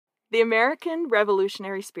The American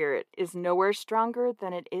revolutionary spirit is nowhere stronger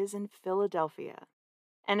than it is in Philadelphia,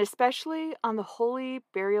 and especially on the holy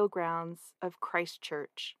burial grounds of Christ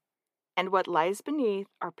Church. And what lies beneath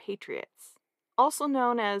are patriots, also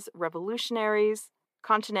known as revolutionaries,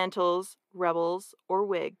 Continentals, rebels, or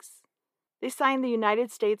Whigs. They signed the United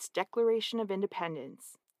States Declaration of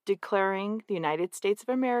Independence, declaring the United States of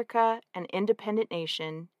America an independent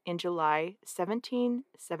nation in July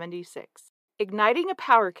 1776, igniting a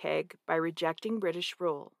powder keg by rejecting British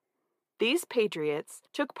rule. These patriots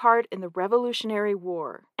took part in the Revolutionary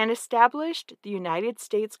War and established the United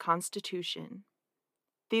States Constitution.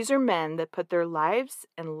 These are men that put their lives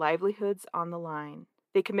and livelihoods on the line.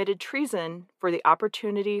 They committed treason for the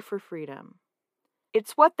opportunity for freedom.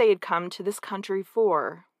 It's what they had come to this country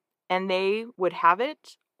for, and they would have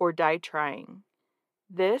it or die trying.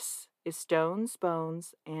 This is Stones,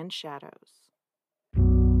 Bones, and Shadows.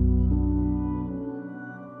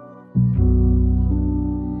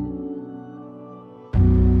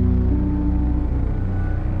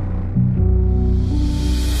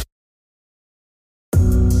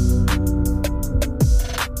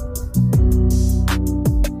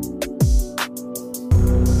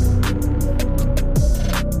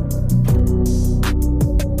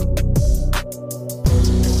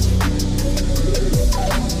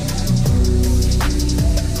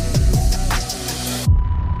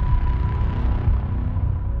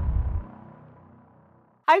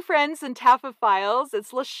 Hi, friends and Taphophiles.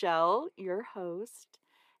 It's Lachelle, your host,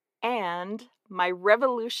 and my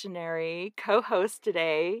revolutionary co-host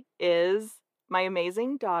today is my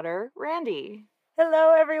amazing daughter, Randy.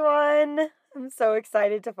 Hello, everyone. I'm so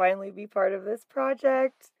excited to finally be part of this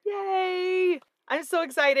project. Yay! I'm so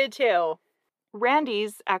excited too.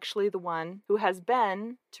 Randy's actually the one who has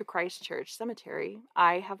been to Christ Church Cemetery.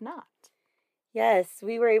 I have not. Yes,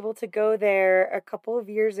 we were able to go there a couple of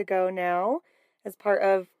years ago now as part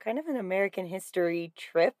of kind of an American history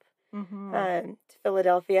trip to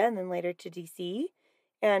Philadelphia and then later to D.C.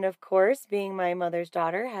 And of course, being my mother's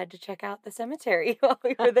daughter, had to check out the cemetery while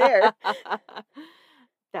we were there.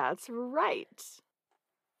 That's right.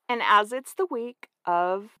 And as it's the week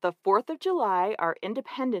of the 4th of July, our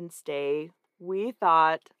Independence Day, we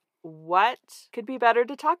thought, what could be better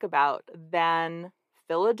to talk about than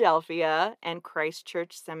Philadelphia and Christ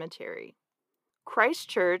Church Cemetery? Christ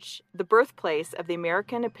Church, the birthplace of the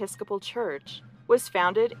American Episcopal Church, was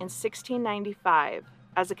founded in 1695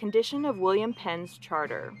 as a condition of William Penn's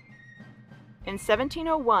charter. In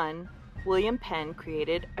 1701, William Penn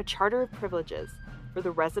created a charter of privileges for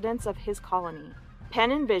the residents of his colony.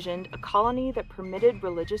 Penn envisioned a colony that permitted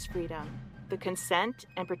religious freedom, the consent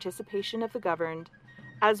and participation of the governed,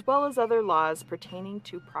 as well as other laws pertaining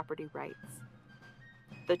to property rights.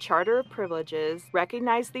 The Charter of Privileges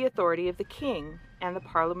recognized the authority of the king and the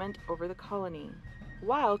parliament over the colony,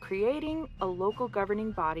 while creating a local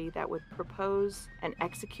governing body that would propose and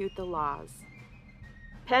execute the laws.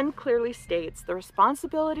 Penn clearly states the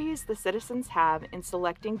responsibilities the citizens have in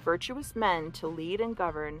selecting virtuous men to lead and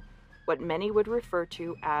govern what many would refer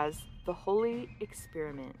to as the Holy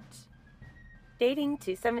Experiment. Dating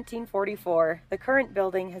to 1744, the current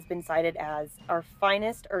building has been cited as our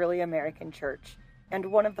finest early American church and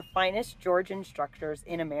one of the finest Georgian structures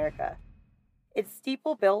in America. Its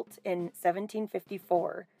steeple, built in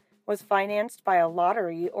 1754, was financed by a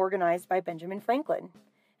lottery organized by Benjamin Franklin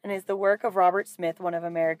and is the work of Robert Smith, one of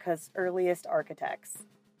America's earliest architects.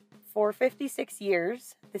 For 56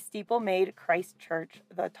 years, the steeple made Christ Church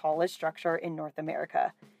the tallest structure in North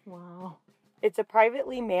America. Wow. It's a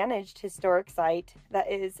privately managed historic site that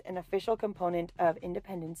is an official component of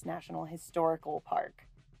Independence National Historical Park.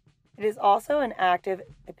 It is also an active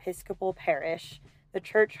Episcopal parish. The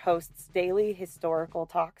church hosts daily historical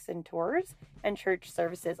talks and tours and church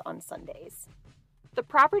services on Sundays. The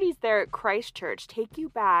properties there at Christ Church take you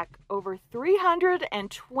back over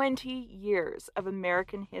 320 years of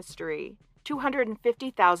American history.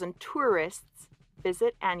 250,000 tourists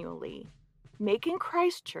visit annually, making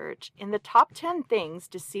Christ Church in the top 10 things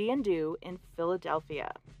to see and do in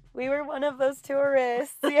Philadelphia. We were one of those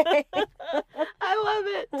tourists. Yay. I love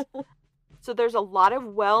it. So there's a lot of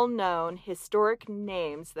well-known historic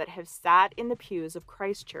names that have sat in the pews of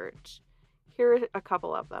Christ Church. Here are a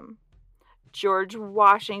couple of them. George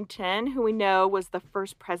Washington, who we know was the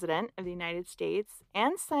first president of the United States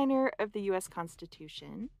and signer of the U.S.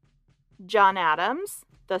 Constitution. John Adams,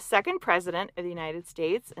 the second president of the United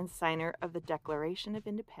States and signer of the Declaration of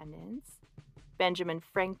Independence. Benjamin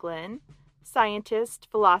Franklin, scientist,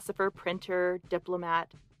 philosopher, printer,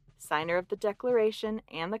 diplomat, signer of the Declaration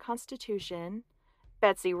and the Constitution.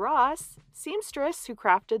 Betsy Ross, seamstress who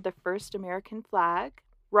crafted the first American flag.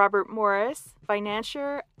 Robert Morris,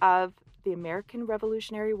 financier of the American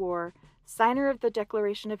Revolutionary War, signer of the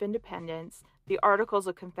Declaration of Independence, the Articles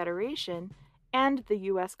of Confederation, and the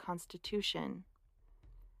U.S. Constitution.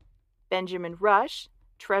 Benjamin Rush,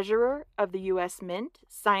 treasurer of the U.S. Mint,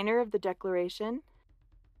 signer of the Declaration.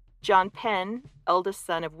 John Penn, eldest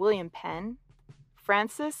son of William Penn.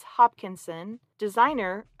 Francis Hopkinson,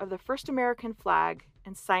 designer of the first American flag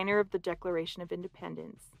and signer of the Declaration of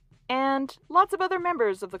Independence. And lots of other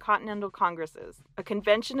members of the Continental Congresses, a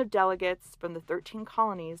convention of delegates from the 13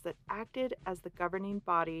 colonies that acted as the governing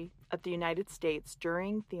body of the United States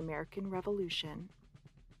during the American Revolution.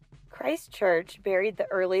 Christ Church buried the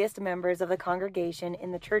earliest members of the congregation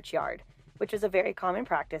in the churchyard, which was a very common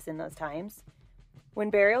practice in those times. When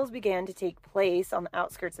burials began to take place on the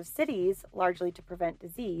outskirts of cities, largely to prevent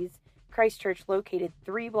disease, Christ Church, located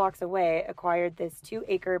 3 blocks away, acquired this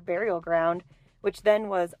 2-acre burial ground, which then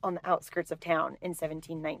was on the outskirts of town in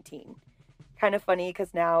 1719. Kind of funny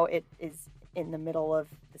because now it is in the middle of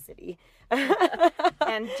the city.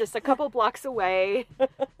 And just a couple blocks away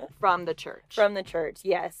from the church. From the church,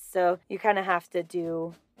 yes. So you kind of have to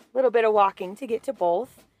do a little bit of walking to get to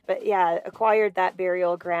both. But yeah, acquired that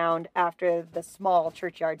burial ground after the small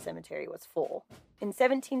churchyard cemetery was full. In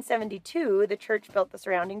 1772, the church built the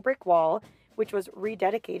surrounding brick wall, which was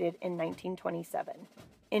rededicated in 1927.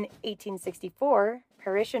 In 1864,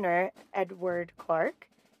 parishioner Edward Clark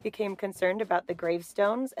became concerned about the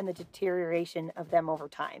gravestones and the deterioration of them over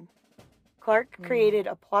time. Clark created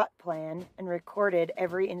a plot plan and recorded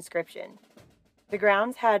every inscription. The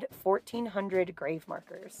grounds had 1,400 grave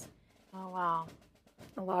markers. Oh, wow.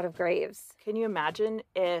 A lot of graves. Can you imagine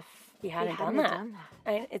if he hadn't done that?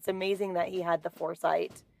 And it's amazing that he had the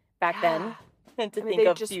foresight back then to think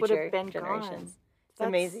of just future been generations. Gone. It's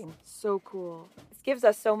amazing. So cool. This gives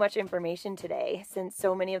us so much information today, since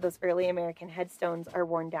so many of those early American headstones are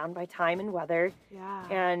worn down by time and weather,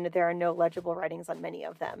 and there are no legible writings on many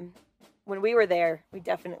of them. When we were there, we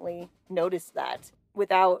definitely noticed that.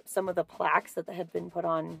 Without some of the plaques that had been put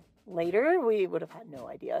on later, we would have had no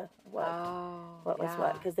idea what was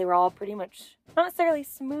what, because they were all pretty much not necessarily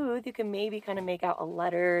smooth. You can maybe kind of make out a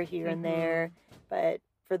letter here and there, but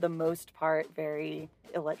for the most part, very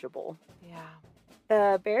illegible. Yeah.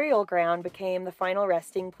 The burial ground became the final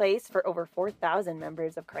resting place for over 4,000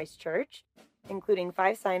 members of Christ Church, including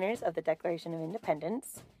 5 signers of the Declaration of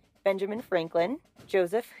Independence: Benjamin Franklin,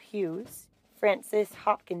 Joseph Hughes, Francis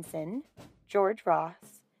Hopkinson, George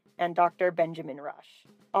Ross, and Dr. Benjamin Rush.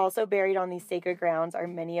 Also buried on these sacred grounds are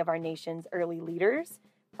many of our nation's early leaders,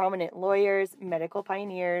 prominent lawyers, medical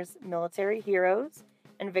pioneers, military heroes,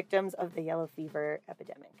 and victims of the yellow fever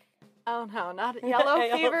epidemic. Oh no, not yellow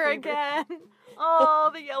fever again. Oh,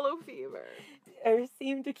 the yellow fever. I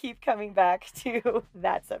seem to keep coming back to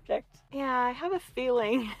that subject. Yeah, I have a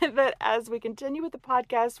feeling that as we continue with the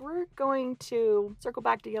podcast, we're going to circle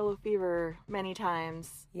back to yellow fever many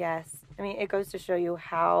times. Yes. I mean, it goes to show you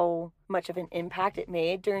how much of an impact it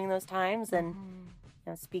made during those times. And you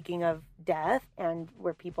know, speaking of death and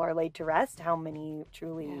where people are laid to rest, how many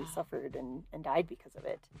truly suffered and died because of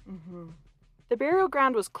it. The burial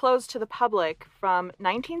ground was closed to the public from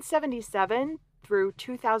 1977 through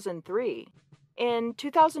 2003. In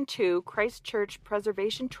 2002, Christ Church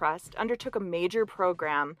Preservation Trust undertook a major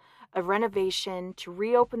program of renovation to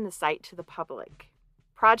reopen the site to the public.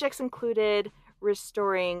 Projects included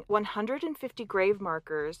restoring 150 grave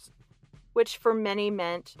markers, which for many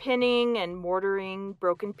meant pinning and mortaring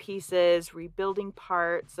broken pieces, rebuilding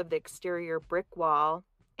parts of the exterior brick wall,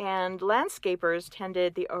 and landscapers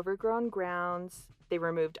tended the overgrown grounds. They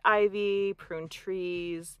removed ivy, pruned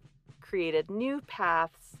trees, created new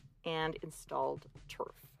paths, and installed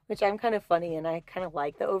turf. Which I'm kind of funny, and I kind of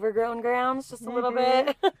like the overgrown grounds just a little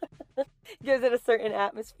bit. Gives it a certain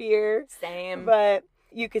atmosphere. Same. But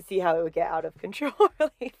you could see how it would get out of control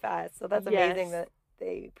really fast. So that's amazing that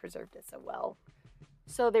they preserved it so well.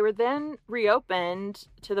 So they were then reopened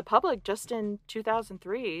to the public just in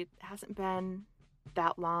 2003. It hasn't been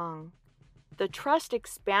that long. The Trust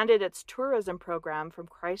expanded its tourism program from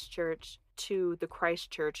Christ Church to the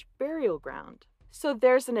Christ Church Burial Ground. So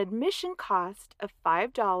there's an admission cost of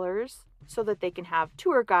 $5 so that they can have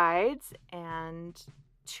tour guides and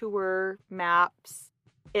tour maps.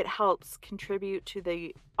 It helps contribute to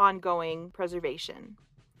the ongoing preservation.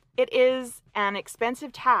 It is an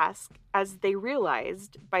expensive task, as they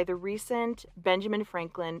realized by the recent Benjamin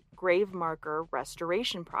Franklin Grave Marker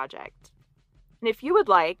Restoration Project. And if you would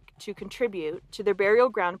like to contribute to their burial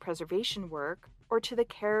ground preservation work or to the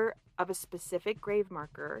care of a specific grave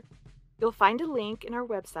marker, you'll find a link in our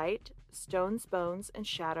website,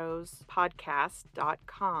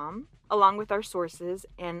 stonesbonesandshadowspodcast.com, along with our sources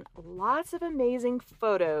and lots of amazing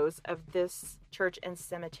photos of this church and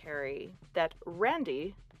cemetery that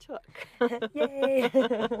Randy took. Yay!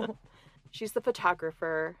 She's the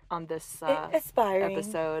photographer on this Aspiring.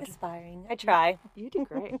 episode. Aspiring. I try. You did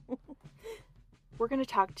great. We're going to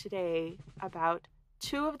talk today about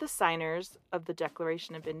two of the signers of the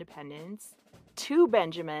Declaration of Independence, two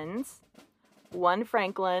Benjamins, one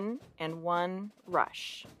Franklin and one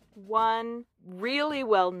Rush. One really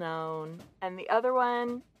well known and the other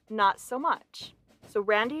one not so much. So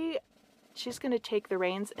Randy, she's going to take the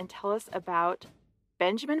reins and tell us about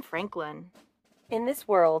Benjamin Franklin. In this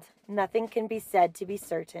world, nothing can be said to be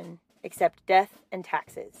certain except death and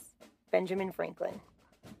taxes. Benjamin Franklin.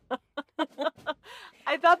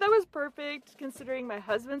 I thought that was perfect considering my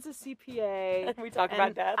husband's a CPA. And we talk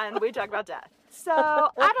about death. And we talk about death. So,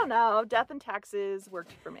 I don't know. Death and taxes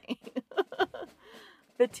worked for me.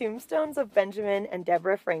 The tombstones of Benjamin and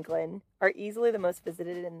Deborah Franklin are easily the most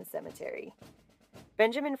visited in the cemetery.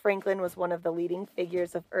 Benjamin Franklin was one of the leading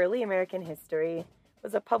figures of early American history,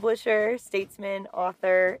 was a publisher, statesman,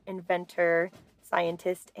 author, inventor,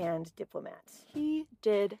 scientist, and diplomat. He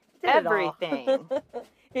did everything.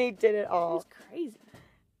 He did it It all. was crazy.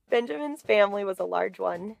 Benjamin's family was a large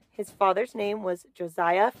one. His father's name was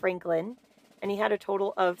Josiah Franklin, and he had a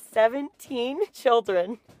total of 17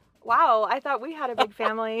 children. Wow, I thought we had a big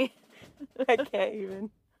family. I can't even.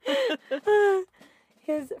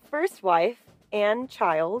 His first wife, Anne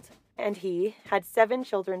Child, and he had 7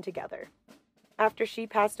 children together. After she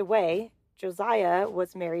passed away, Josiah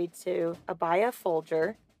was married to Abiah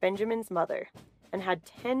Folger, Benjamin's mother, and had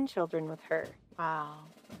 10 children with her. Wow.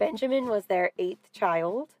 Benjamin was their 8th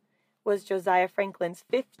child, was Josiah Franklin's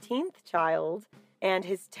 15th child, and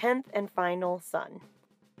his 10th and final son.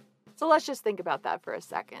 So let's just think about that for a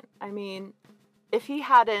second. I mean, if he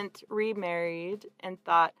hadn't remarried and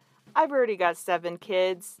thought, I've already got 7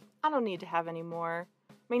 kids, I don't need to have any more.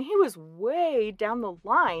 I mean, he was way down the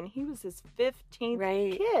line. He was his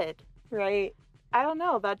 15th kid. Right. I don't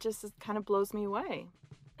know. That just kind of blows me away.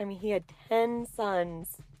 I mean, he had 10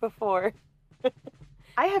 sons before.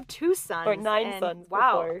 I have 2 sons. Or 9 sons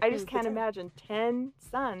Wow, before. I just can't imagine 10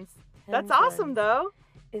 sons. 10 That's sons. awesome, though.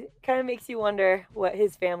 It kind of makes you wonder what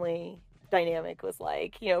his family dynamic was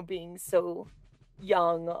like, being so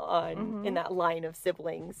young in that line of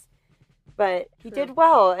siblings. But he did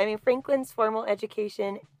well. I mean, Franklin's formal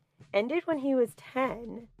education ended when he was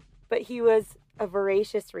 10, but he was a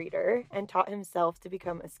voracious reader and taught himself to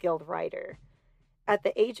become a skilled writer. At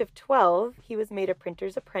the age of 12, he was made a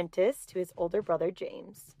printer's apprentice to his older brother,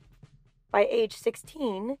 James. By age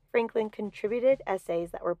 16, Franklin contributed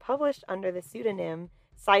essays that were published under the pseudonym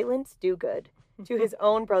Silence Dogood to his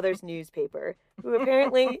own brother's newspaper, who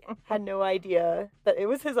apparently had no idea that it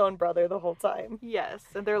was his own brother the whole time. Yes,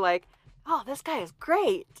 and they're like, oh, this guy is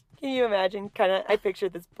great. Can you imagine, I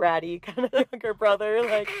pictured this bratty kind of younger brother,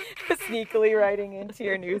 sneakily writing into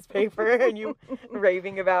your newspaper and you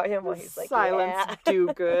raving about him while he's like, Silence yeah.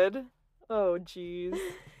 Dogood. Oh, jeez.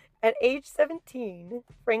 At age 17,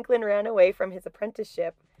 Franklin ran away from his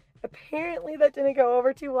apprenticeship. Apparently that didn't go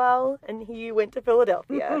over too well, and he went to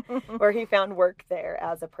Philadelphia, where he found work there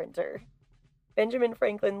as a printer. Benjamin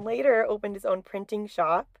Franklin later opened his own printing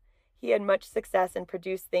shop. He had much success and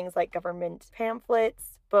produced things like government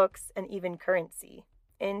pamphlets, books, and even currency.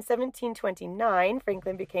 In 1729,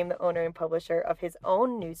 Franklin became the owner and publisher of his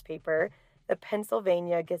own newspaper, the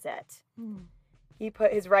Pennsylvania Gazette. He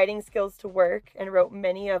put his writing skills to work and wrote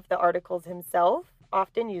many of the articles himself,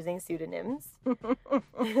 often using pseudonyms.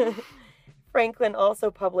 Franklin also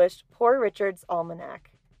published Poor Richard's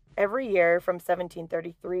Almanac every year from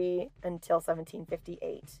 1733 until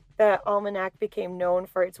 1758. The almanac became known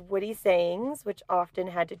for its witty sayings, which often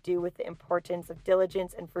had to do with the importance of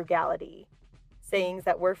diligence and frugality. Sayings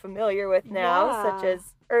that we're familiar with now, such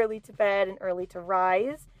as early to bed and early to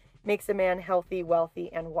rise, makes a man healthy,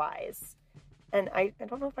 wealthy, and wise. And I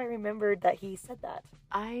don't know if I remembered that he said that.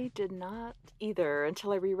 I did not either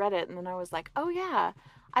until I reread it, and then I was like, oh yeah.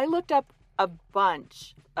 I looked up a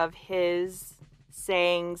bunch of his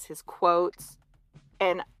sayings, his quotes,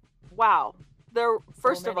 and wow. They're,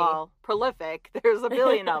 first of all, prolific. There's a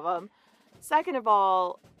billion of them. Second of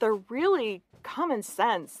all, they're really common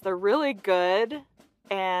sense. They're really good,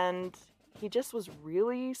 and he just was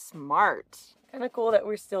really smart. Kind of cool that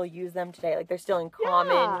we still use them today. Like, they're still in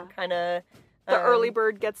common, kind of... The early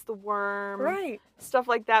bird gets the worm. Right. Stuff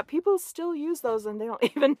like that. People still use those, and they don't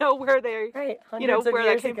even know where they... Right. Hundreds of where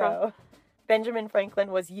years that came ago. from. Benjamin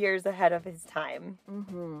Franklin was years ahead of his time.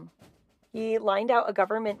 Mm-hmm. He lined out a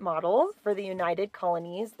government model for the United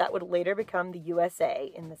Colonies that would later become the USA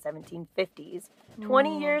in the 1750s,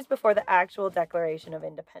 20 years before the actual Declaration of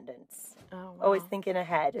Independence. Oh, wow. Always thinking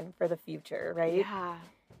ahead and for the future, right? Yeah.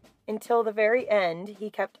 Until the very end, he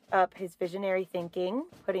kept up his visionary thinking,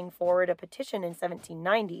 putting forward a petition in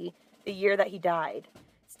 1790, the year that he died,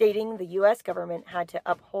 stating the U.S. government had to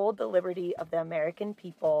uphold the liberty of the American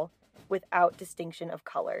people without distinction of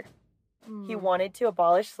color. He wanted to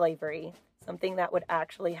abolish slavery, something that would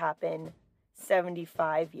actually happen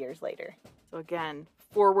 75 years later. So again,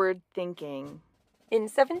 forward thinking. In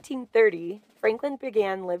 1730, Franklin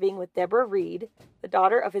began living with Deborah Reed, the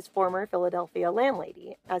daughter of his former Philadelphia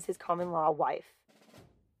landlady, as his common-law wife.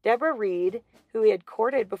 Deborah Reed, who he had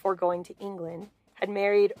courted before going to England, had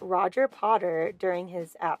married Roger Potter during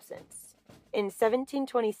his absence. In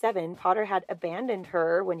 1727, Potter had abandoned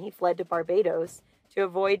her when he fled to Barbados to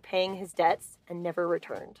avoid paying his debts and never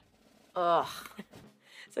returned. Ugh.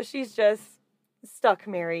 So she's just stuck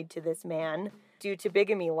married to this man. Due to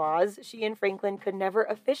bigamy laws, she and Franklin could never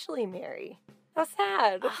officially marry. How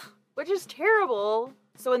sad. Which is terrible.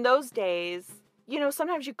 So in those days,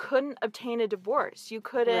 sometimes you couldn't obtain a divorce. You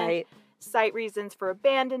couldn't cite reasons for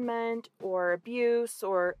abandonment or abuse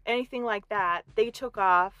or anything like that. They took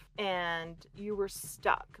off and you were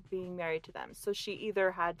stuck being married to them. So she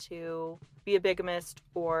either had to be a bigamist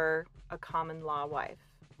or a common law wife.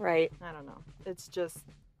 Right. I don't know. It's just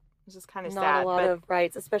kind of sad. Not a lot of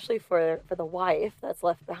rights, especially for the wife that's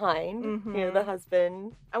left behind. Mm-hmm. The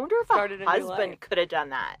husband. I wonder if a husband could have done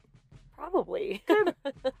that. Probably. I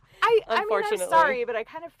mean, I'm sorry, but I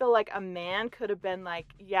kind of feel like a man could have been like,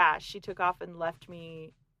 yeah, she took off and left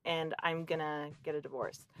me and I'm gonna get a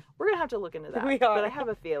divorce. We're gonna have to look into that. We are. But I have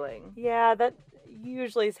a feeling. Yeah, that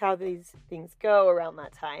usually is how these things go around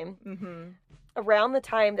that time. Mm-hmm. Around the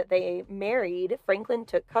time that they married, Franklin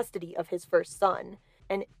took custody of his first son,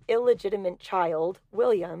 an illegitimate child,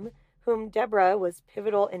 William, whom Deborah was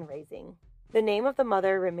pivotal in raising. The name of the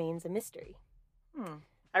mother remains a mystery.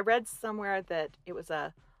 I read somewhere that it was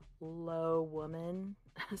a low woman,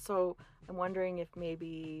 so I'm wondering if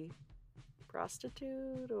maybe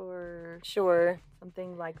prostitute or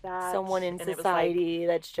something like that. Someone in society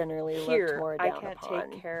that's generally looked more down upon. I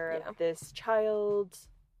can't take care of this child.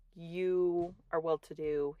 You are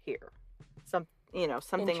well-to-do here.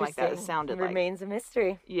 Something like that. It sounded like. Remains a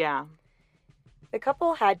mystery. Yeah. The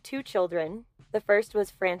couple had 2 children. The first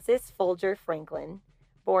was Francis Folger Franklin,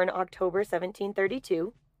 born October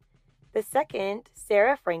 1732. The second,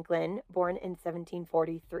 Sarah Franklin, born in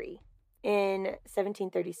 1743. In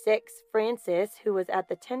 1736, Francis, who was at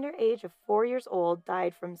the tender age of 4 years old,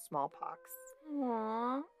 died from smallpox.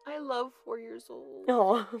 Aww, I love 4 years old.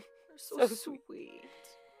 Oh, they're so sweet.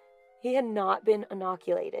 He had not been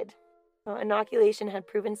inoculated. Inoculation had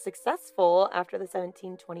proven successful after the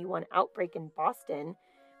 1721 outbreak in Boston,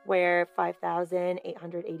 where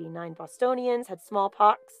 5,889 Bostonians had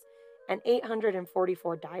smallpox and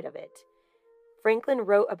 844 died of it. Franklin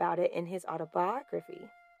wrote about it in his autobiography.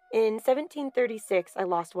 In 1736, I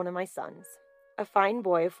lost one of my sons, a fine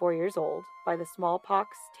boy of 4 years old, by the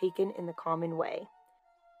smallpox taken in the common way.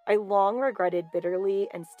 I long regretted bitterly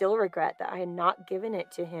and still regret that I had not given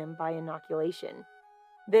it to him by inoculation.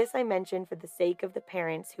 This I mention for the sake of the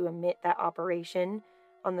parents who omit that operation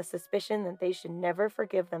on the suspicion that they should never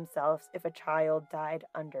forgive themselves if a child died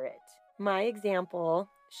under it. My example,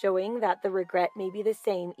 showing that the regret may be the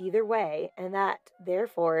same either way and that,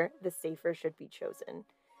 therefore, the safer should be chosen.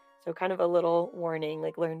 So kind of a little warning,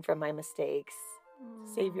 like learn from my mistakes.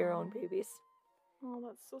 Save your own babies. Oh,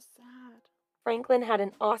 that's so sad. Franklin had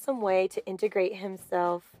an awesome way to integrate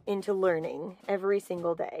himself into learning every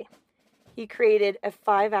single day. He created a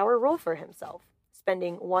 5-hour rule for himself,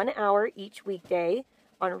 spending 1 hour each weekday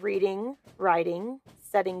on reading, writing,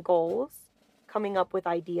 setting goals, coming up with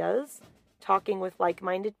ideas, talking with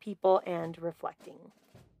like-minded people, and reflecting.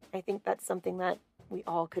 I think that's something that we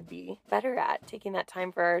all could be better at, taking that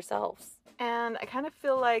time for ourselves. And I kind of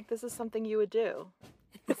feel like this is something you would do.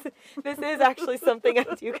 This is actually something I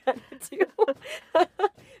do kind of do.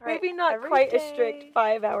 Maybe not quite a strict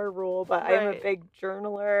 5-hour rule, but I'm a big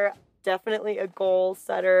journaler. Definitely a goal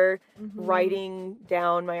setter. Writing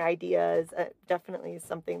down my ideas definitely is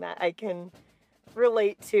something that I can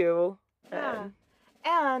relate to. Yeah.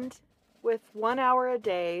 And with 1 hour a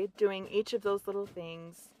day doing each of those little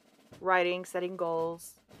things, writing, setting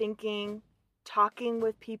goals, thinking, talking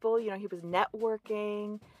with people, he was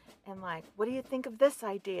networking and like, what do you think of this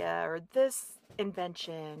idea or this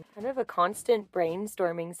invention? Kind of a constant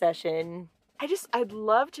brainstorming session. I'd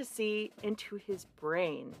love to see into his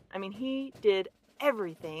brain. I mean, he did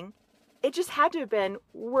everything it just had to have been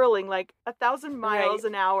whirling like 1,000 miles Right.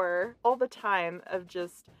 an hour all the time of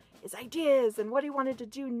just his ideas and what he wanted to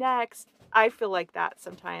do next. I feel like that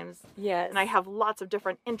sometimes. Yes. And I have lots of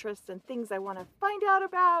different interests and things I want to find out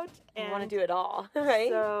about. You And want to do it all, right?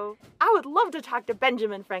 So I would love to talk to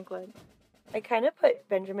Benjamin Franklin. I kind of put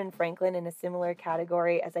Benjamin Franklin in a similar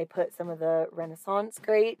category as I put some of the Renaissance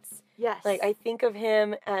greats. Yes. Like, I think of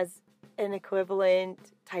him as an equivalent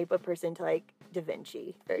type of person to, like, Da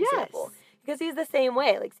Vinci, for example. Because he's the same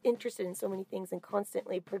way, like, interested in so many things and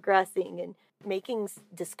constantly progressing and making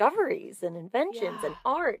discoveries and inventions and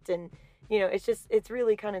art. And, you know, it's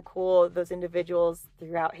really kind of cool, those individuals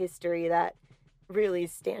throughout history that really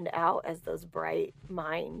stand out as those bright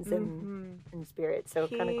minds and spirits. So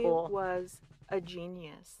kind of cool. He was a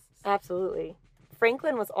genius. Absolutely.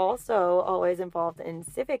 Franklin was also always involved in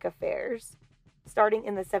civic affairs. Starting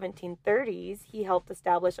in the 1730s, he helped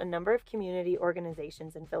establish a number of community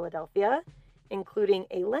organizations in Philadelphia, including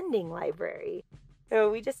a lending library.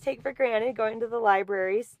 So we just take for granted going to the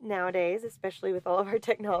libraries nowadays, especially with all of our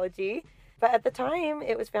technology. But at the time,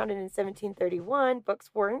 it was founded in 1731, books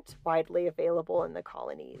weren't widely available in the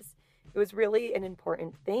colonies. It was really an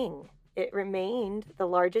important thing. It remained the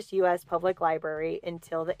largest U.S. public library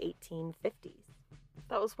until the 1850s.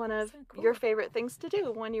 That was one of So cool. your favorite things to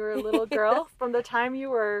do when you were a little girl. From the time you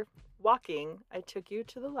were walking, I took you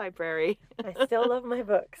to the library. I still love my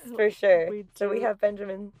books, for sure. So we do. have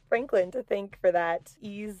Benjamin Franklin to thank for that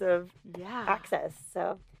ease of access.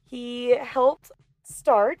 So he helped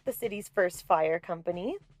start the city's first fire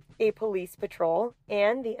company, a police patrol,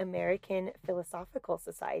 and the American Philosophical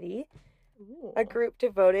Society, Ooh. a group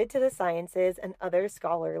devoted to the sciences and other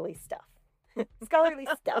scholarly stuff. Scholarly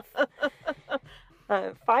stuff.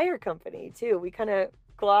 Fire company, too. We kind of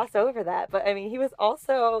gloss over that. But, I mean, he was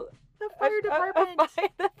also The fire department.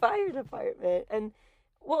 the fire department. And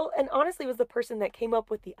honestly was the person that came up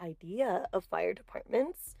with the idea of fire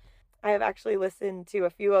departments. I have actually listened to a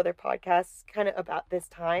few other podcasts kind of about this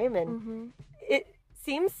time, and it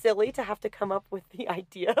seems silly to have to come up with the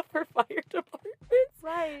idea for fire departments.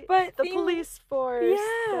 Right. But the police force.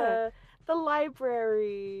 Yeah. The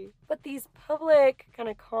library. But these public kind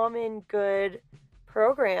of common good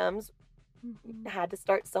programs had to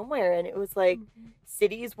start somewhere, and it was like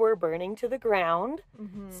cities were burning to the ground,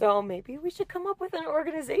 so maybe we should come up with an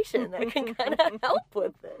organization that can kind of help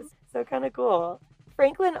with this. So kind of cool.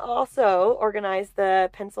 Franklin also organized the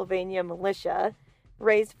Pennsylvania militia,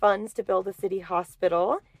 raised funds to build a city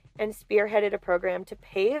hospital, and spearheaded a program to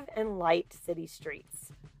pave and light city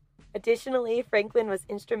streets. Additionally, Franklin was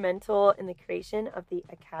instrumental in the creation of the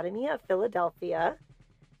Academy of Philadelphia,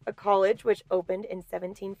 a college which opened in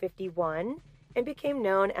 1751 and became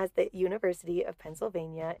known as the University of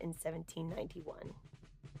Pennsylvania in 1791.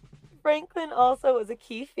 Franklin also was a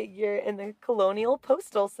key figure in the colonial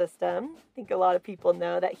postal system. I think a lot of people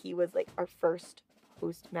know that he was like our first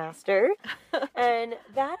postmaster. And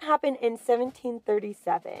that happened in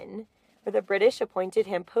 1737, where the British appointed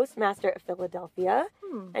him postmaster of Philadelphia.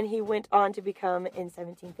 And he went on to become, in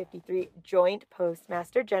 1753, joint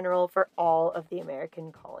postmaster general for all of the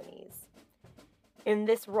American colonies. In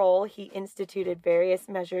this role, he instituted various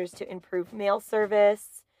measures to improve mail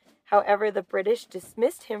service. However, the British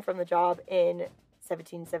dismissed him from the job in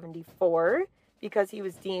 1774 because he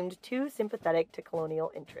was deemed too sympathetic to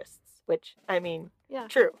colonial interests, which, I mean,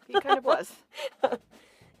 true. He kind of was.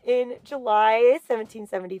 In July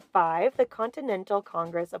 1775, the Continental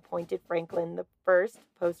Congress appointed Franklin the first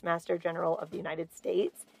Postmaster General of the United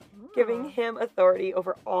States, giving him authority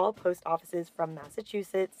over all post offices from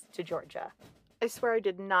Massachusetts to Georgia. I swear I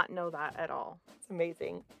did not know that at all. It's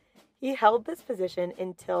amazing. He held this position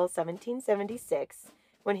until 1776,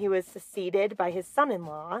 when he was succeeded by his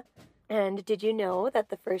son-in-law. And did you know that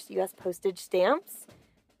the first U.S. postage stamps,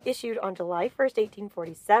 issued on July 1st,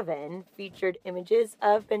 1847, featured images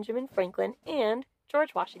of Benjamin Franklin and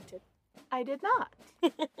George Washington? I did not.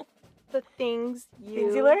 The things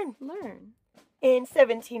you learn. In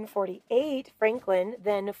 1748, Franklin,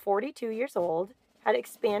 then 42 years old, had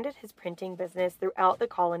expanded his printing business throughout the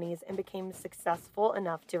colonies and became successful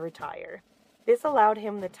enough to retire. This allowed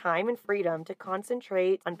him the time and freedom to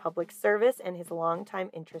concentrate on public service and his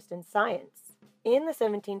longtime interest in science. In the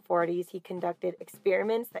 1740s, he conducted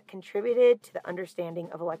experiments that contributed to the understanding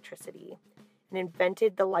of electricity and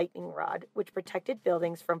invented the lightning rod, which protected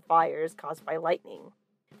buildings from fires caused by lightning.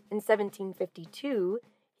 In 1752,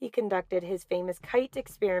 he conducted his famous kite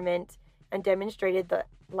experiment and demonstrated that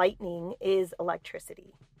lightning is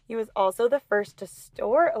electricity. He was also the first to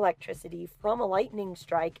store electricity from a lightning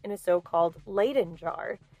strike in a so-called Leyden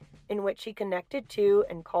jar, in which he connected to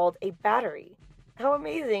and called a battery. How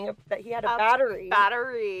amazing that he had a A battery.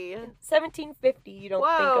 Battery. In 1750, you don't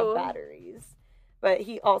think Whoa. of batteries. But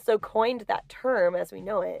he also coined that term as we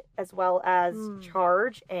know it, as well as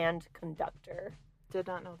charge and conductor. Did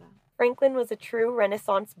not know that. Franklin was a true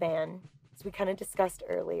Renaissance man, as we kind of discussed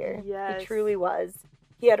earlier. Yes. He truly was.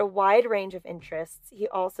 He had a wide range of interests. He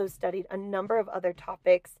also studied a number of other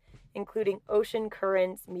topics, including ocean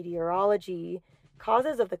currents, meteorology,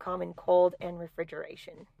 causes of the common cold, and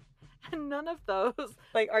refrigeration. And none of those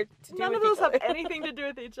are to do none with of those each other. have anything to do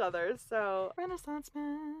with each other. So, Renaissance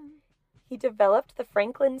man. He developed the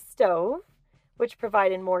Franklin stove, which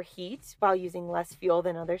provided more heat while using less fuel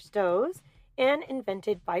than other stoves, and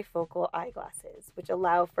invented bifocal eyeglasses, which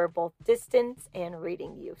allow for both distance and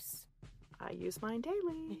reading use. I use mine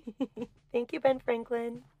daily. Thank you, Ben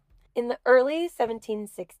Franklin. In the early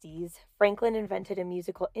 1760s, Franklin invented a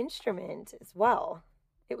musical instrument as well.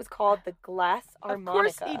 It was called the glass harmonica.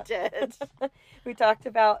 Of course he did. We talked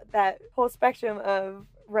about that whole spectrum of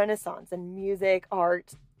Renaissance and music,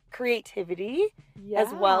 art, creativity,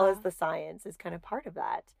 as well as the science is kind of part of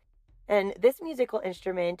that. And this musical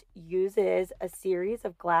instrument uses a series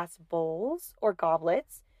of glass bowls or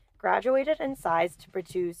goblets graduated in size to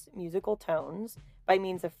produce musical tones by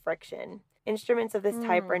means of friction. Instruments of this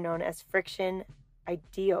type are known as friction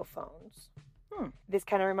ideophones. This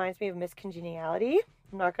kind of reminds me of Miss Congeniality.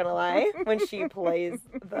 I'm not going to lie, when she plays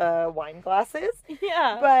the wine glasses.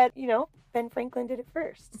 Yeah. But, Ben Franklin did it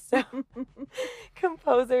first. So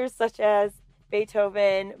composers such as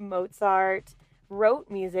Beethoven, Mozart wrote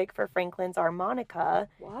music for Franklin's harmonica.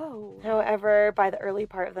 Whoa. However, by the early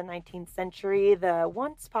part of the 19th century, the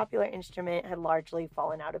once popular instrument had largely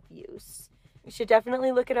fallen out of use. You should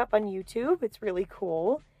definitely look it up on YouTube. It's really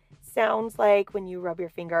cool. Sounds like when you rub your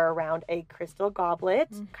finger around a crystal goblet,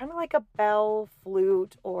 kind of like a bell,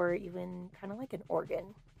 flute, or even kind of like an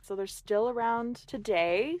organ. So they're still around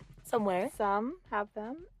today. Somewhere. Some have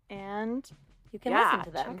them, and you can listen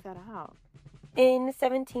to them. Check that out. In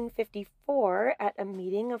 1754, at a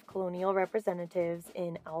meeting of colonial representatives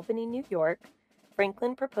in Albany, New York,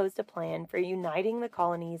 Franklin proposed a plan for uniting the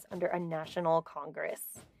colonies under a national congress.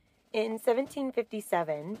 In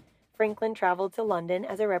 1757, Franklin traveled to London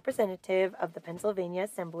as a representative of the Pennsylvania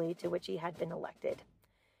Assembly to which he had been elected.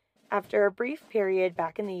 After a brief period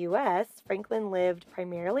back in the U.S., Franklin lived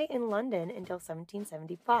primarily in London until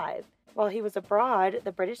 1775. While he was abroad,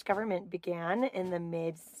 the British government began in the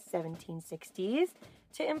mid-1760s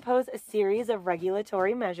to impose a series of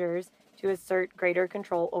regulatory measures to assert greater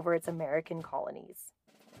control over its American colonies.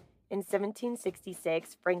 In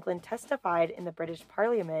 1766, Franklin testified in the British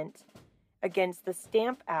Parliament against the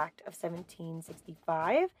Stamp Act of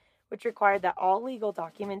 1765, which required that all legal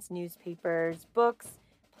documents, newspapers, books,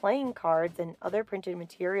 playing cards, and other printed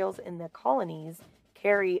materials in the colonies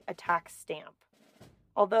carry a tax stamp.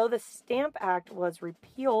 Although the Stamp Act was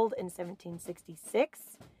repealed in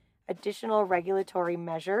 1766, additional regulatory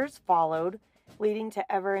measures followed, leading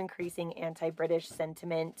to ever-increasing anti-British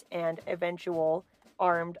sentiment and eventual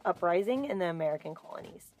armed uprising in the American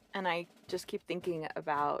colonies. And I just keep thinking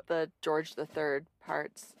about the George III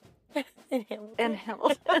parts. In Hamilton. And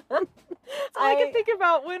Hamilton. I can think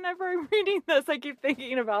about whenever I'm reading this, I keep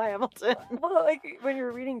thinking about Hamilton. Well, like when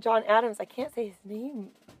you're reading John Adams, I can't say his name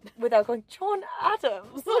without going, John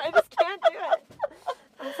Adams. I just can't do it.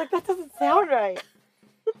 I was like, that doesn't sound right.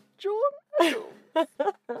 John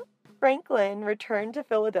Adams. Franklin returned to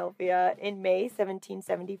Philadelphia in May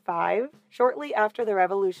 1775, shortly after the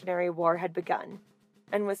Revolutionary War had begun,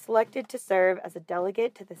 and was selected to serve as a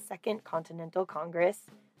delegate to the Second Continental Congress,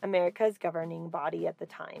 America's governing body at the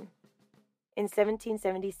time. In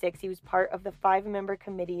 1776, he was part of the 5-member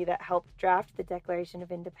committee that helped draft the Declaration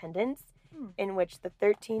of Independence, in which the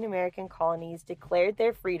 13 American colonies declared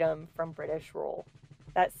their freedom from British rule.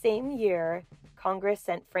 That same year, Congress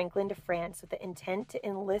sent Franklin to France with the intent to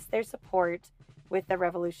enlist their support with the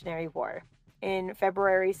Revolutionary War. In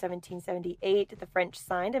February 1778, the French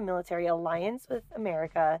signed a military alliance with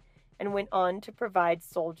America and went on to provide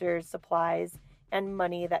soldiers, supplies, and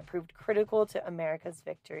money that proved critical to America's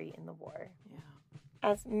victory in the war. Yeah.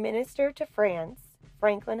 As minister to France,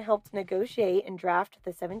 Franklin helped negotiate and draft the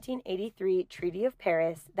 1783 Treaty of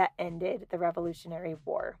Paris that ended the Revolutionary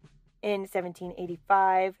War. In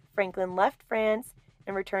 1785, Franklin left France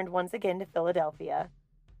and returned once again to Philadelphia.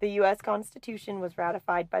 The U.S. Constitution was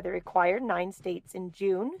ratified by the required 9 states in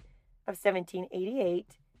June of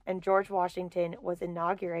 1788, and George Washington was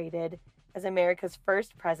inaugurated as America's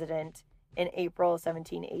first president in April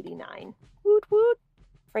 1789. Woot woot.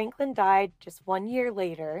 Franklin died just 1 year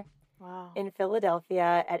later in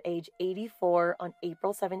Philadelphia at age 84 on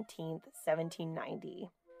April 17th, 1790.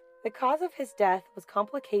 The cause of his death was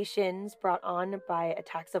complications brought on by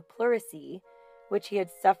attacks of pleurisy, which he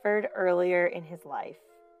had suffered earlier in his life.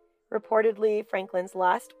 Reportedly, Franklin's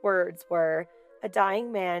last words were, "A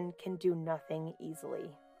dying man can do nothing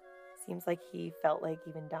easily." Seems like he felt like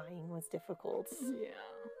even dying was difficult. Yeah.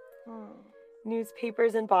 Oh.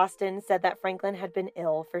 Newspapers in Boston said that Franklin had been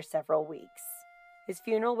ill for several weeks. His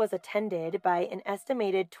funeral was attended by an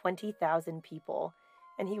estimated 20,000 people,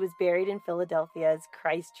 and he was buried in Philadelphia's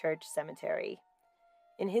Christ Church Cemetery.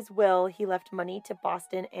 In his will, he left money to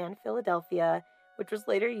Boston and Philadelphia, which was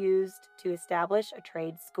later used to establish a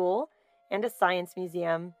trade school and a science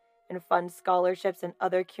museum and fund scholarships and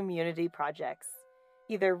other community projects.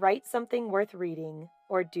 Either write something worth reading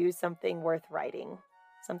or do something worth writing.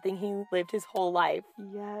 Something he lived his whole life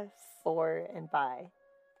Yes. for and by.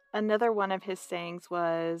 Another one of his sayings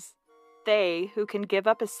was, "They who can give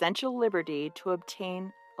up essential liberty to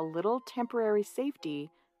obtain a little temporary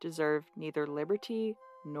safety deserve neither liberty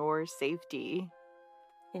nor safety."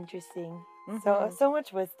 Interesting. Mhm. So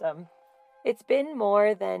much wisdom. It's been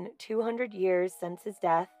more than 200 years since his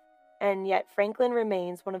death, and yet Franklin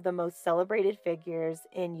remains one of the most celebrated figures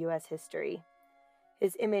in U.S. history.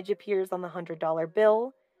 His image appears on the $100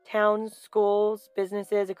 bill. Towns, schools,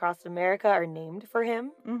 businesses across America are named for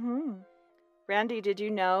him. Mm-hmm. Randy, did you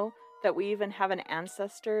know that we even have an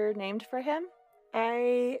ancestor named for him?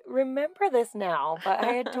 I remember this now, but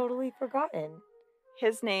I had totally forgotten.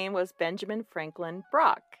 His name was Benjamin Franklin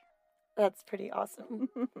Brock. That's pretty awesome.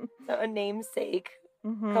 So a namesake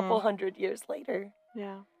Mm-hmm. a couple hundred years later.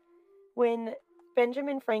 Yeah. When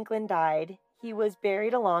Benjamin Franklin died, he was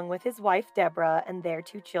buried along with his wife Deborah and their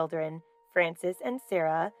two children, Francis and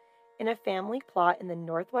Sarah, in a family plot in the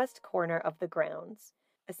northwest corner of the grounds.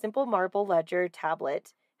 A simple marble ledger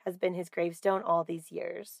tablet has been his gravestone all these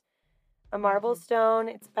years. A marble stone,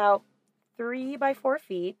 it's about 3 by 4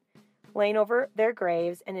 feet, laying over their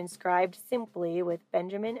graves and inscribed simply with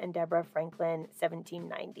Benjamin and Deborah Franklin,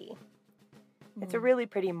 1790. It's a really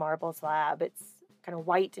pretty marble slab. It's kind of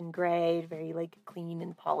white and gray, very like clean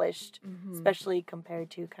and polished, especially compared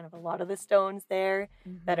to kind of a lot of the stones there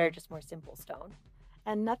that are just more simple stone.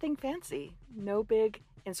 And nothing fancy. No big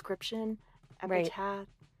inscription, epitaph.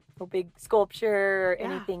 No big sculpture or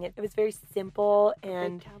anything. It was very simple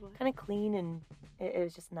and kind of clean, and it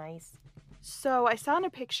was just nice. So I saw in a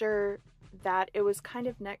picture that it was kind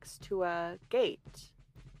of next to a gate.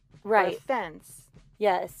 Right. Or a fence.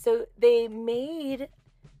 Yes. So they made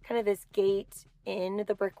kind of this gate in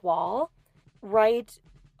the brick wall right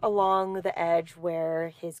along the edge where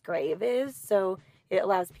his grave is. So it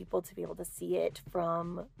allows people to be able to see it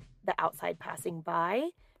from the outside passing by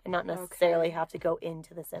and not necessarily have to go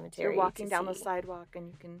into the cemetery. So you're walking down the sidewalk and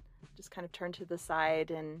you can just kind of turn to the side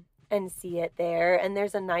and see it there. And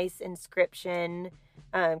there's a nice inscription,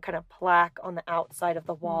 kind of plaque on the outside of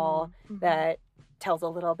the wall that tells a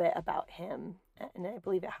little bit about him. And I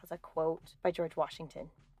believe it has a quote by George Washington.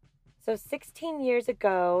 So 16 years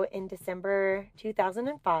ago, in December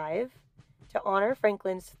 2005, to honor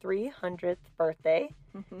Franklin's 300th birthday,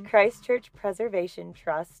 Christ Church Preservation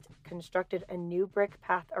Trust constructed a new brick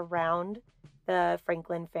path around the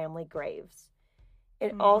Franklin family graves.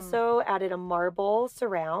 It also added a marble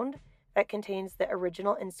surround that contains the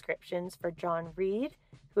original inscriptions for John Reed,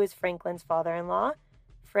 who is Franklin's father-in-law,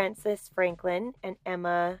 Francis Franklin, and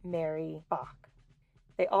Emma Mary Bach.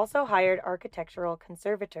 They also hired architectural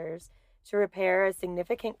conservators to repair a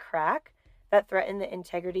significant crack that threatened the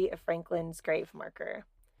integrity of Franklin's grave marker.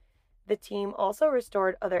 The team also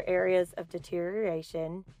restored other areas of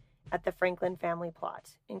deterioration at the Franklin family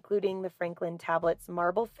plot, including the Franklin tablet's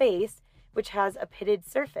marble face, which has a pitted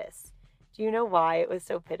surface. Do you know why it was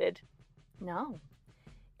so pitted? No.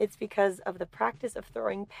 It's because of the practice of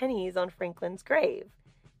throwing pennies on Franklin's grave.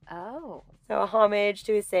 Oh. So a homage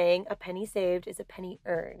to his saying, "A penny saved is a penny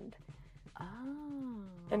earned." Oh.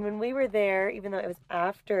 And when we were there, even though it was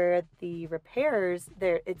after the repairs,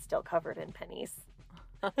 it's still covered in pennies.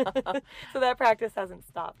 So that practice hasn't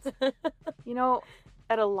stopped. You know,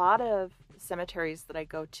 at a lot of cemeteries that I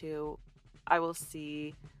go to, I will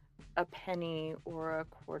see a penny or a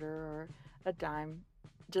quarter or a dime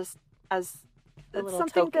just as a little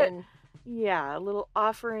something token. A little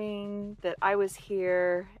offering that I was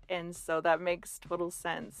here, and so that makes total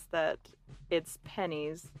sense that it's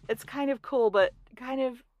pennies. It's kind of cool, but kind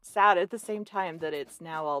of sad at the same time that it's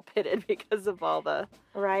now all pitted because of all the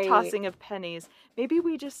tossing of pennies. Maybe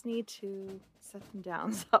we just need to set them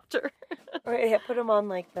down softer. Or put them on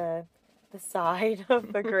like the side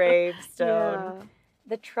of the gravestone. Yeah.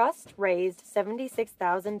 The trust raised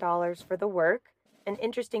 $76,000 for the work. An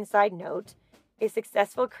interesting side note, A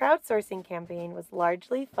successful crowdsourcing campaign was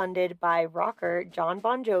largely funded by rocker John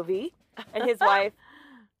Bon Jovi and his wife,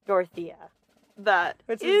 Dorothea. That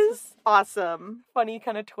Which is awesome. Funny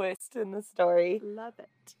kind of twist in the story. Love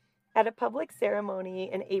it. At a public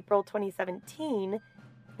ceremony in April 2017,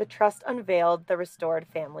 the trust unveiled the restored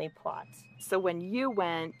family plot. So when you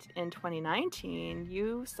went in 2019,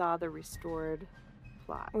 you saw the restored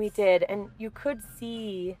plot. We did, and you could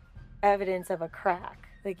see evidence of a crack.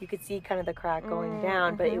 Like you could see kind of the crack going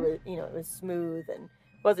down, but it was, it was smooth and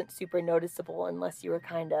wasn't super noticeable unless you were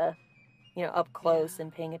kind of, up close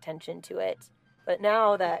and paying attention to it. But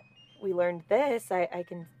now that we learned this, I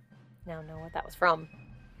can now know what that was from.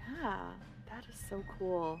 Yeah, that is so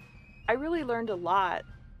cool. I really learned a lot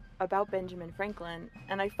about Benjamin Franklin,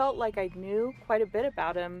 and I felt like I knew quite a bit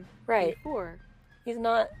about him before. He's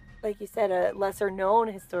not, like you said, a lesser known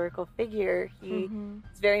historical figure. He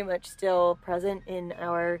is very much still present in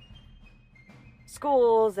our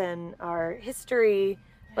schools and our history,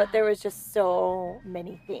 but there was just so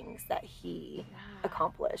many things that he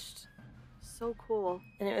accomplished. So cool.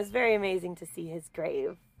 And it was very amazing to see his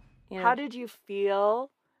grave. How did you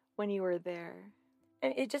feel when you were there?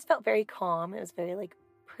 And it just felt very calm. It was very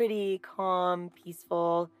pretty, calm,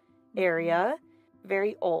 peaceful area.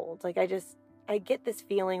 Very old. I get this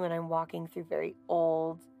feeling when I'm walking through very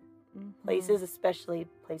old places, especially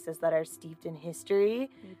places that are steeped in history,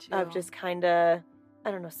 of just kind of,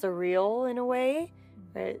 surreal in a way.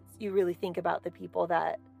 Where you really think about the people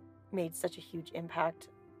that made such a huge impact,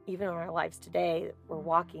 even on our lives today. We're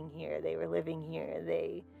walking here, they were living here,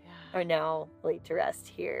 they are now laid to rest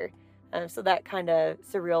here. So that kind of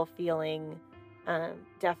surreal feeling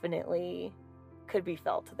definitely could be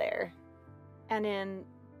felt there. And in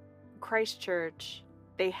Christchurch,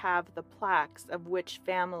 they have the plaques of which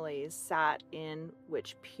families sat in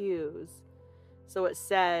which pews. So it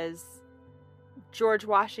says George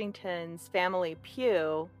Washington's family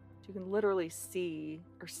pew. You can literally see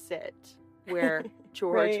or sit where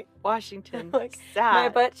George Washington sat. My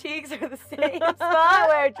butt cheeks are the same spot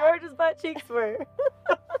where George's butt cheeks were.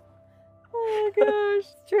 Oh my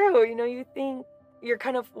gosh. It's true. You think you're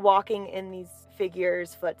kind of walking in these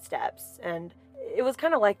figures' footsteps, and it was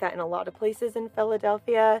kind of like that in a lot of places in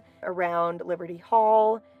Philadelphia, around Liberty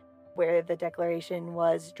Hall, where the Declaration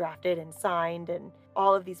was drafted and signed, and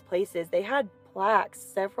all of these places, they had plaques,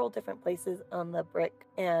 several different places on the brick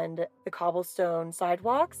and the cobblestone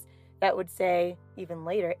sidewalks that would say, even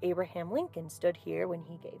later, Abraham Lincoln stood here when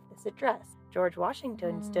he gave this address. George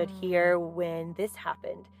Washington stood here when this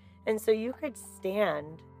happened. And so you could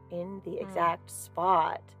stand in the exact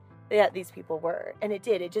spot that these people were. And it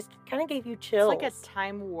did. It just kind of gave you chills. It's like a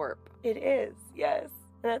time warp. It is, yes.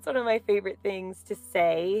 And that's one of my favorite things to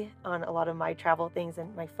say on a lot of my travel things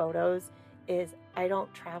and my photos is I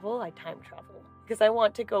don't travel, I time travel. Because I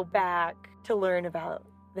want to go back to learn about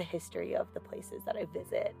the history of the places that I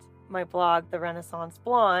visit. My blog, The Renaissance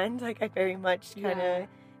Blonde, I very much kind of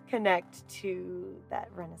connect to that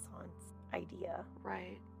Renaissance idea.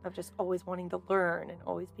 Right. Of just always wanting to learn and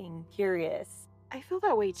always being curious. I feel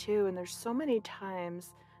that way too, and there's so many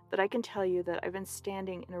times that I can tell you that I've been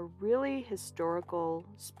standing in a really historical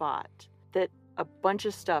spot that a bunch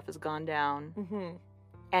of stuff has gone down,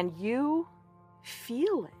 and you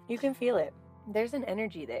feel it. You can feel it. There's an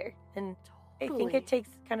energy there, and I think it takes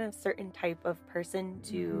kind of a certain type of person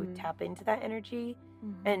to tap into that energy,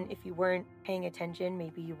 and if you weren't paying attention,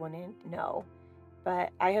 maybe you wouldn't know.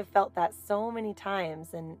 But I have felt that so many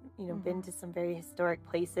times and, been to some very historic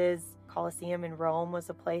places. Colosseum in Rome was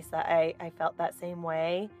a place that I felt that same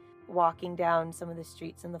way. Walking down some of the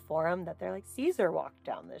streets in the Forum that they're like, Caesar walked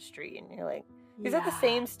down this street. And you're like, these are the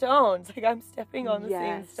same stones. Like I'm stepping on the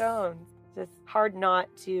same stones. Just hard not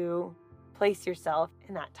to place yourself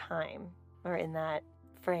in that time or in that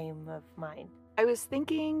frame of mind. I was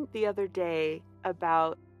thinking the other day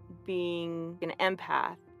about being an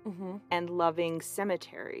empath and loving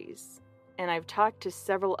cemeteries. And I've talked to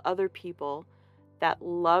several other people that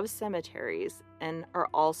love cemeteries and are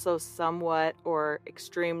also somewhat or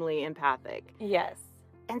extremely empathic. Yes.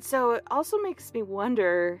 And so it also makes me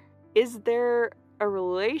wonder, is there a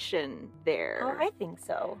relation there? Oh, I think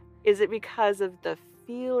so. Is it because of the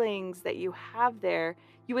feelings that you have there?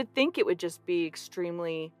 You would think it would just be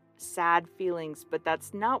extremely sad feelings, but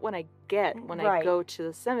that's not what I get when I go to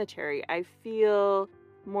the cemetery. I feel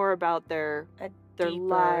more about their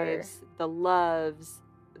lives, the loves,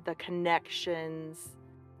 the connections.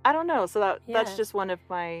 I don't know. So that's just one of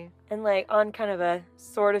my... And on kind of a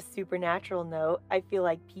sort of supernatural note, I feel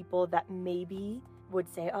like people that maybe would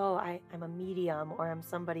say, I'm a medium or I'm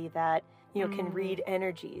somebody that, can read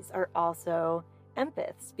energies are also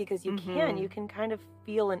empaths, because you Mhm. can kind of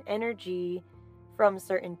feel an energy from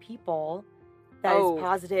certain people that is Oh,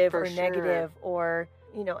 positive for or sure. negative, or,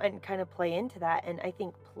 you know, and kind of play into that. And I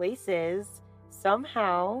think places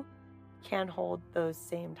somehow can hold those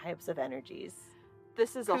same types of energies.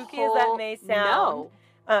 This is a Kooky whole... as that may sound, No.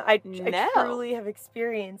 I No. truly have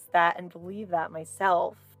experienced that and believe that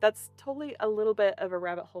myself. That's totally a little bit of a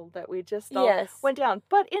rabbit hole that we just all Yes. went down,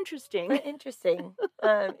 but interesting. But interesting.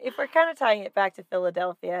 If we're kind of tying it back to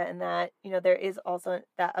Philadelphia, and that, you know, there is also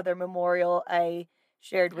that other memorial I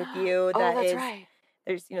shared with you that that's is, right.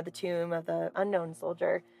 there's, you know, the tomb of the unknown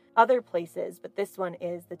soldier, other places, but this one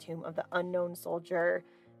is the tomb of the unknown soldier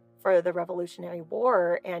for the Revolutionary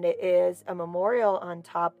War, and it is a memorial on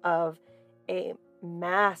top of a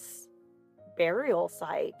mass burial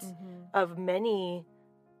site Mhm. of many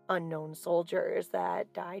unknown soldiers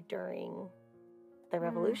that died during the Mm.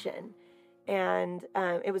 revolution. And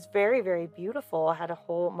it was very, very beautiful. It had a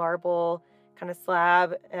whole marble kind of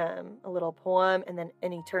slab, a little poem, and then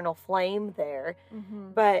an eternal flame there.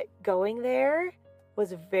 Mhm. But going there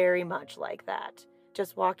was very much like that.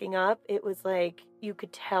 Just walking up, it was like you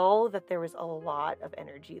could tell that there was a lot of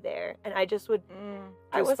energy there. And I just would,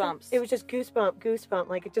 Goosebumps. it was just goosebump,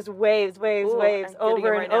 like it just waves Ooh, I'm getting over it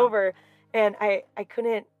and right now. over. And I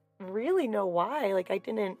couldn't really know why. Like I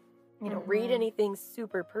didn't, you know, read Mhm. anything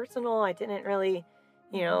super personal. I didn't really,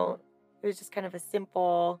 you know, it was just kind of a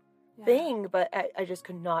simple Yeah. thing, but I just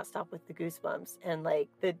could not stop with the goosebumps and like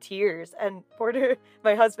the tears. And Porter,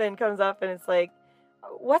 my husband, comes up and it's like,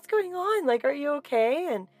 what's going on? Like, are you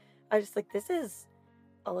okay? And I was just like, this is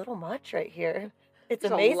a little much right here. It's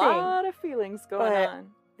There's amazing. a lot of feelings going but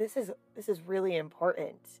on. This is really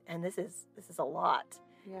important, and this is a lot.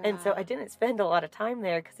 Yeah. And so I didn't spend a lot of time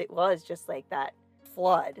there because it was just like that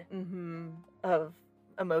flood Mhm. of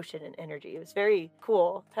emotion and energy. It was very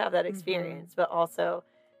cool to have that experience, but also,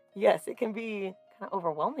 yes, it can be kind of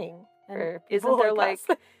overwhelming for And people like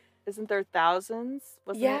us. isn't there thousands?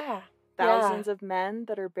 Wasn't it Yeah, thousands of men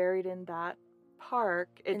that are buried in that park?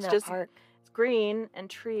 in It's that just park. it's green and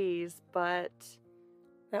trees, but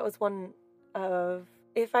That was one of,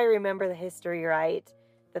 if I remember the history right,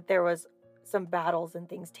 that there was some battles and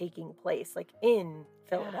things taking place, like in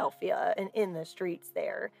Philadelphia and in the streets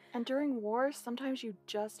there. and during wars, sometimes you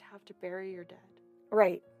just have to bury your dead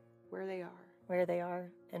Right. where they are. Where they are,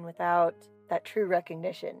 and without that true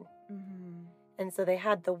recognition. Mhm. And so they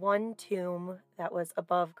had the one tomb that was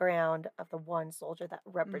above ground of the one soldier that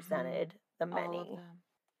represented the All of many. them.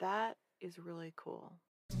 That is really cool.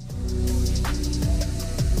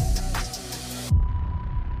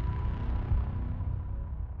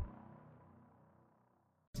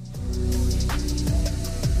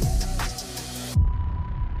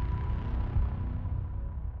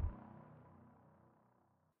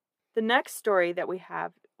 The next story that we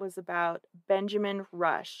have was about Benjamin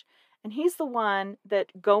Rush, and he's the one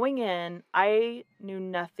that going in I knew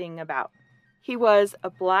nothing about. He was a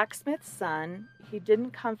blacksmith's son. He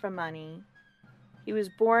didn't come from money. He was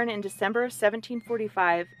born in December of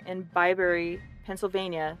 1745 in Byberry,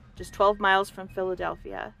 Pennsylvania, just 12 miles from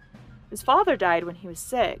Philadelphia. His father died when he was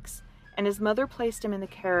 6, and his mother placed him in the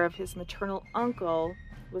care of his maternal uncle,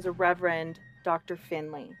 who was a Reverend Dr.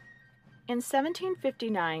 Finley. In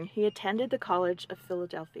 1759, he attended the College of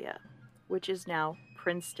Philadelphia, which is now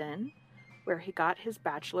Princeton, where he got his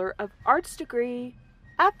Bachelor of Arts degree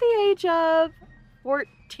at the age of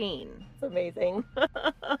 14. It's amazing.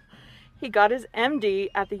 He got his MD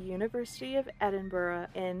at the University of Edinburgh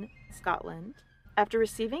in Scotland. After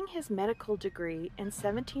receiving his medical degree in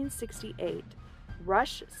 1768,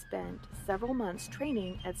 Rush spent several months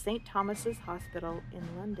training at St. Thomas's Hospital in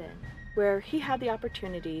London, where he had the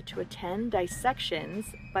opportunity to attend dissections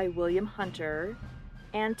by William Hunter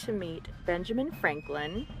and to meet Benjamin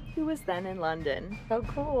Franklin, who was then in London. How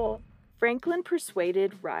cool. Franklin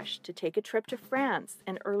persuaded Rush to take a trip to France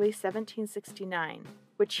in early 1769,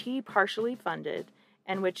 which he partially funded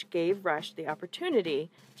and which gave Rush the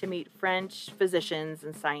opportunity to meet French physicians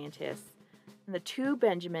and scientists. And the two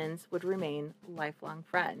Benjamins would remain lifelong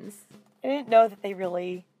friends. I didn't know that they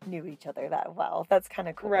really knew each other that well. That's kind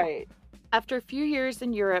of cool. Right. After a few years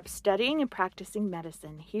in Europe studying and practicing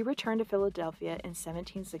medicine, he returned to Philadelphia in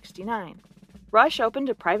 1769. Rush opened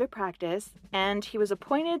a private practice, and he was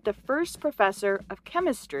appointed the first professor of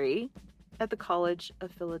chemistry at the College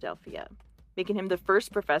of Philadelphia, making him the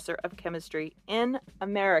first professor of chemistry in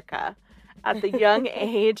America at the young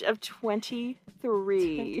age of 23.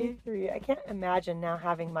 23. I can't imagine now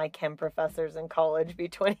having my chem professors in college be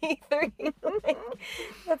 23.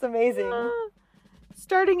 That's amazing.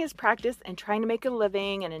 Starting his practice and trying to make a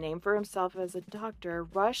living and a name for himself as a doctor,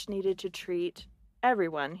 Rush needed to treat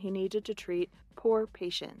everyone he needed to treat poor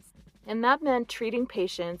patients. And that meant treating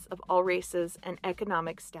patients of all races and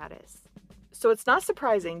economic status. So it's not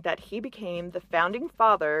surprising that he became the founding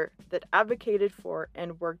father that advocated for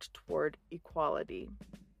and worked toward equality.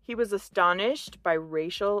 He was astonished by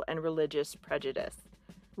racial and religious prejudice.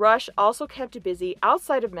 Rush also kept busy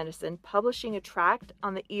outside of medicine, publishing a tract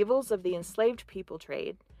on the evils of the enslaved people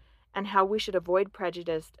trade and how we should avoid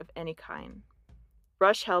prejudice of any kind.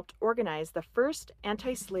 Rush helped organize the first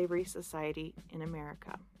anti-slavery society in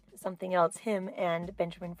America. Something else him and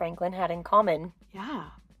Benjamin Franklin had in common. Yeah,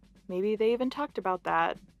 maybe they even talked about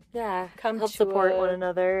that. Yeah, Come help to support a- one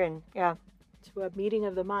another, and To a meeting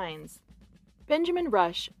of the minds. Benjamin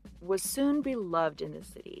Rush was soon beloved in the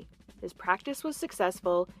city. His practice was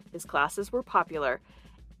successful, his classes were popular,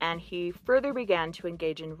 and he further began to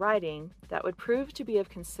engage in writing that would prove to be of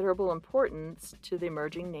considerable importance to the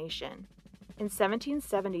emerging nation. In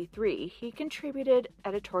 1773, he contributed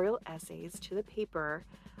editorial essays to the paper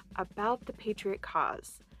about the Patriot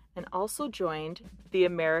cause and also joined the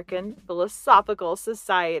American Philosophical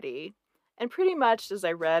Society. And pretty much as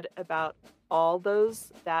I read about all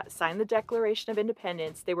those that signed the Declaration of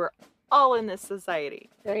Independence, they were all in this society.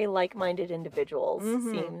 very like-minded individuals,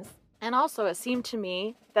 Mhm. seems. And also, it seemed to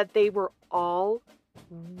me that they were all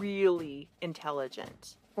really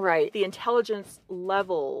intelligent. Right. The intelligence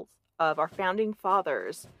level of our founding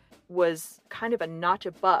fathers was kind of a notch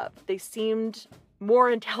above. They seemed more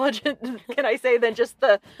intelligent, can I say, than just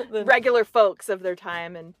the regular folks of their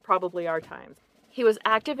time and probably our times. He was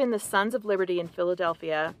active in the Sons of Liberty in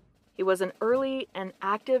Philadelphia. He was an early and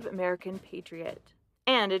active American patriot.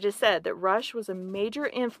 And it is said that Rush was a major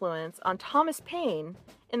influence on Thomas Paine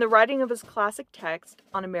in the writing of his classic text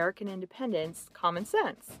on American independence, Common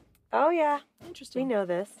Sense. Oh, yeah. We Interesting. know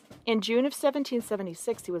this. In June of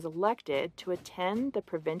 1776, he was elected to attend the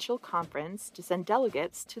provincial conference to send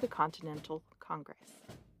delegates to the Continental Congress.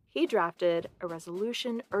 He drafted a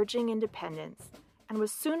resolution urging independence and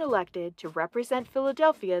was soon elected to represent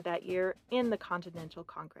Philadelphia that year in the Continental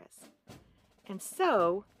Congress. And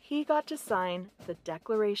so he got to sign the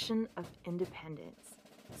Declaration of Independence.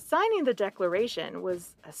 Signing the Declaration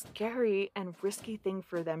was a scary and risky thing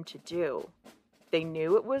for them to do. They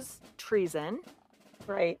knew it was treason,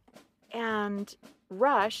 Right. and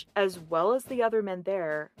Rush, as well as the other men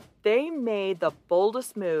there, they made the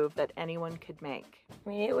boldest move that anyone could make. I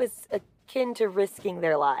mean, it was akin to risking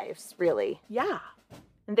their lives, really. Yeah.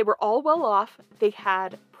 And they were all well off. They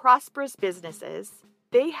had prosperous businesses.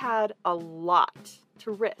 They had a lot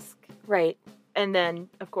to risk. Right. And then,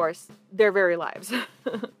 of course, their very lives.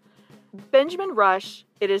 Benjamin Rush,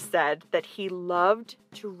 it is said that he loved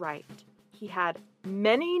to write. He had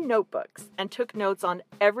many notebooks and took notes on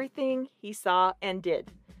everything he saw and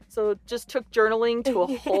did. So just took journaling to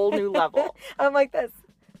a whole new level. I'm like, that's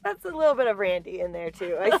a little bit of Randy in there,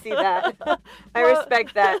 too. I see that. I Well-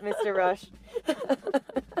 respect that, Mr. Rush.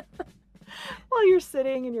 While you're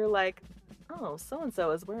sitting and you're like, oh,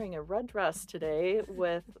 so-and-so is wearing a red dress today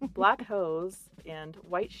with black hose and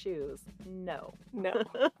white shoes. No. No.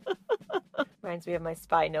 Reminds me of my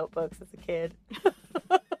spy notebooks as a kid.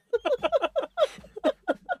 I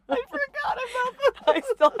forgot about them. I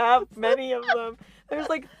still have many of them. There's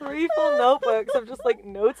like 3 full notebooks of just like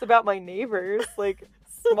notes about my neighbors, like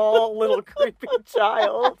small little creepy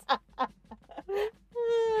child.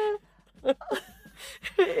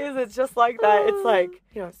 It's just like that. It's like,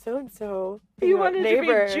 so and so. You wanted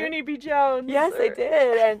neighbor. to be Junie B. Jones. Yes, I or-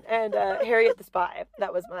 did, and Harriet the Spy.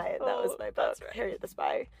 That was my Oh, book, that's right. Harriet the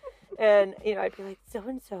Spy. And I'd be like, so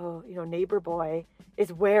and so, neighbor boy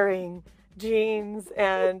is wearing jeans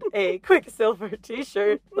and a Quicksilver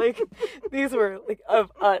T-shirt. Like these were like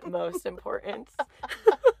of utmost importance.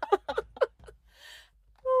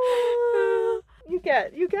 You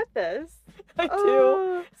get this. I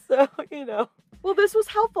do. So Well, this was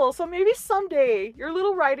helpful. So maybe someday your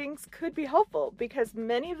little writings could be helpful, because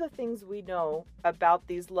many of the things we know about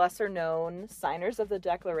these lesser known signers of the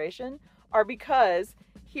Declaration are because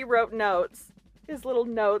he wrote notes, his little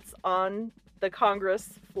notes on the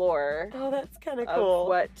Congress floor Oh, that's kind of of cool.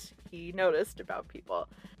 what he noticed about people.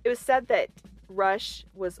 It was said that Rush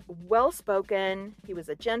was well spoken, he was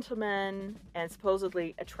a gentleman, and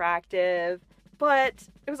supposedly attractive. But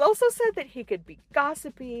it was also said that he could be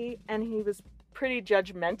gossipy and he was pretty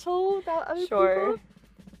judgmental about other Sure. people.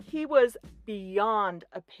 He was beyond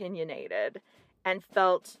opinionated and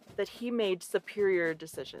felt that he made superior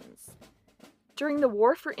decisions. During the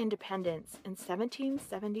War for Independence in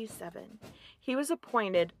 1777, he was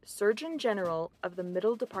appointed Surgeon General of the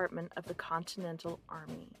Middle Department of the Continental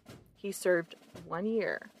Army. He served 1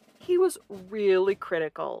 year. He was really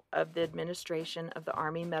critical of the administration of the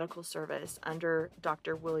Army Medical Service under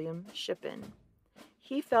Dr. William Shippen.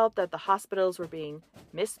 He felt that the hospitals were being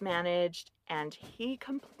mismanaged, and he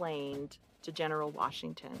complained to General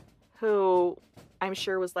Washington, who I'm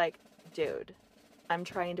sure was like, dude, I'm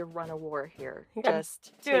trying to run a war here.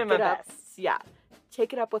 Just doing my take it up. best. Yeah,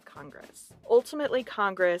 take it up with Congress. Ultimately,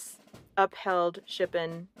 Congress upheld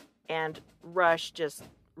Shippen, and Rush just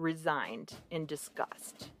resigned in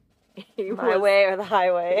disgust. My way or the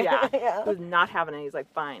highway. Yeah, Yeah. he was not having it. He's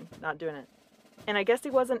like, fine, not doing it. And I guess he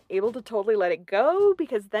wasn't able to totally let it go,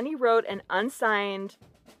 because then he wrote an unsigned,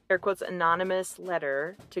 air quotes, anonymous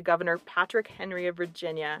letter to Governor Patrick Henry of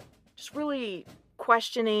Virginia, just really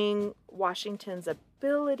questioning Washington's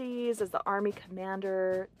abilities as the Army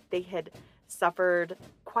commander. They had suffered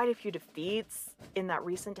quite a few defeats in that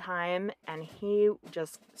recent time, and he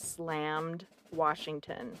just slammed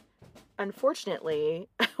Washington. Unfortunately,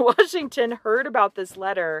 Washington heard about this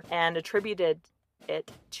letter and attributed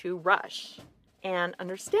it to Rush, and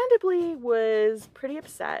understandably was pretty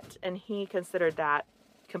upset, and he considered that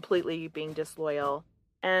completely being disloyal.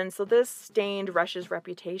 And so this stained Rush's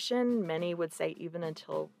reputation, many would say even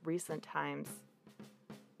until recent times.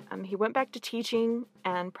 He went back to teaching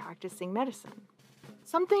and practicing medicine.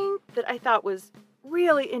 Something that I thought was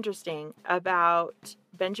really interesting about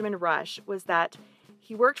Benjamin Rush was that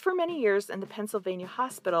he worked for many years in the Pennsylvania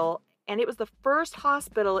Hospital, and it was the first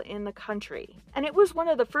hospital in the country. And it was one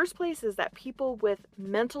of the first places that people with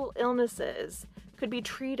mental illnesses could be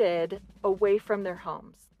treated away from their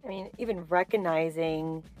homes. I mean, even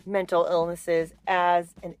recognizing mental illnesses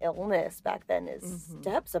as an illness back then is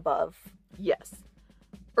steps above. Yes.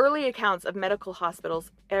 Early accounts of medical hospitals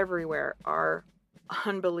everywhere are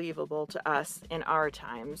unbelievable to us in our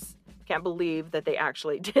times. Can't believe that they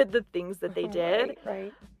actually did the things that they did.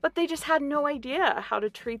 Right. But they just had no idea how to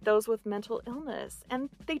treat those with mental illness. And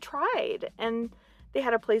they tried, and they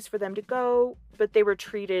had a place for them to go, but they were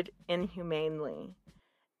treated inhumanely.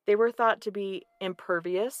 They were thought to be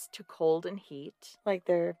impervious to cold and heat. Like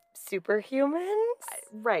they're superhumans?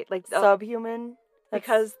 Right, like subhuman?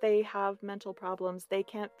 Because they have mental problems, they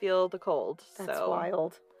can't feel the cold. That's so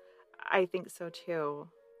wild. I think so too.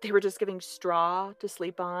 They were just giving straw to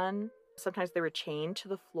sleep on. Sometimes they were chained to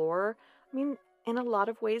the floor. I mean, in a lot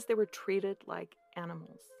of ways, they were treated like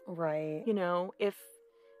animals. Right. You know, if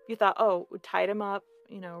you thought, oh, we tied them up,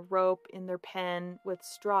 rope in their pen with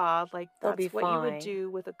straw, like that's what you would do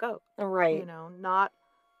with a goat. Right. Not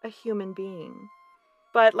a human being.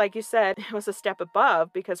 But like you said, it was a step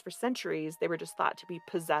above, because for centuries, they were just thought to be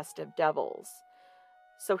possessed of devils.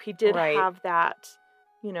 So he did have that,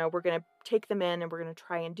 we're going to take them in and we're going to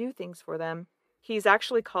try and do things for them. He's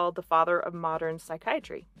actually called the father of modern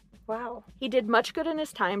psychiatry. Wow. He did much good in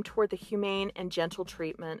his time toward the humane and gentle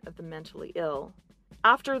treatment of the mentally ill.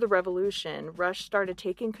 After the Revolution, Rush started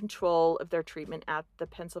taking control of their treatment at the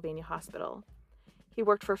Pennsylvania Hospital. He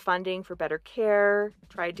worked for funding for better care,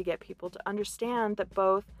 tried to get people to understand that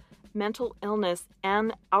both mental illness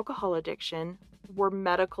and alcohol addiction were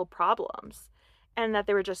medical problems, and that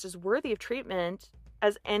they were just as worthy of treatment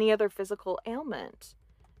as any other physical ailment.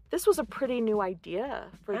 This was a pretty new idea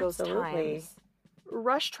for those times.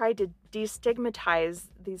 Rush tried to destigmatize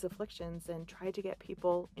these afflictions and tried to get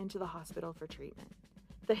people into the hospital for treatment.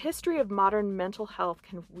 The history of modern mental health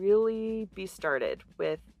can really be started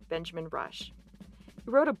with Benjamin Rush. He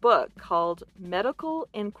wrote a book called Medical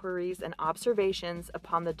Inquiries and Observations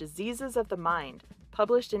Upon the Diseases of the Mind,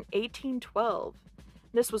 published in 1812.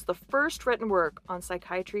 This was the first written work on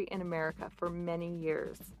psychiatry in America for many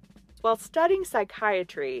years. While studying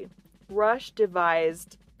psychiatry, Rush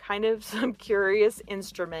devised kind of some curious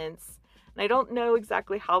instruments. And I don't know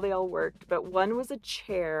exactly how they all worked, but one was a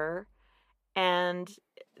chair, and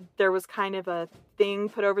there was kind of a thing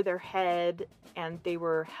put over their head, and they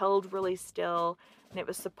were held really still, and it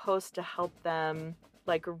was supposed to help them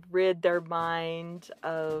like rid their mind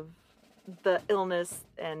of the illness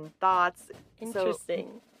and thoughts. Interesting.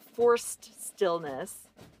 So, forced stillness.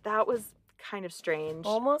 That was kind of strange.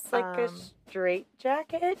 Almost like a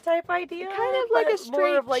straitjacket type idea. Kind of like a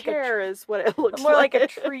straight chair is what it looks like. More like a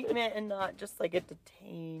treatment and not just like a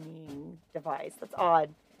detaining device. That's odd.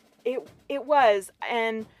 It was,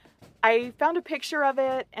 and I found a picture of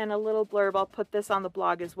it and a little blurb. I'll put this on the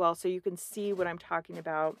blog as well so you can see what I'm talking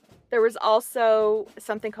about. There was also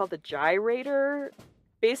something called the gyrator,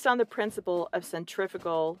 based on the principle of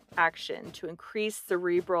centrifugal action to increase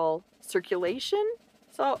cerebral circulation.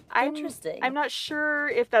 So Interesting. I'm not sure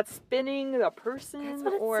if that's spinning the person. That's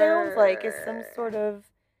what or it sounds like. Is some sort of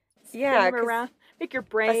around, make your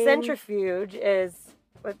brain. A centrifuge is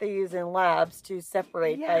what they use in labs to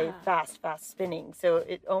separate by fast spinning. So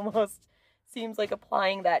it almost seems like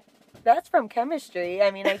applying that. That's from chemistry.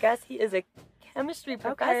 I mean, I guess he is a chemistry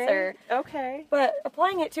professor. Okay. But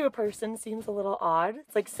applying it to a person seems a little odd.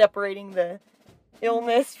 It's like separating the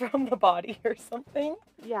illness from the body or something.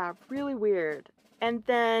 Yeah, really weird. And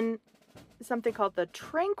then something called the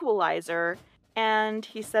tranquilizer, and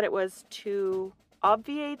he said it was to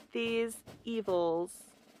obviate these evils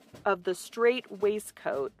of the straight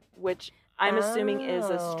waistcoat, which I'm assuming is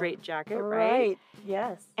a straight jacket, right?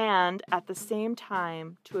 Yes. And at the same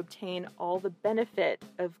time, to obtain all the benefit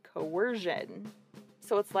of coercion.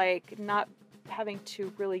 So it's like not having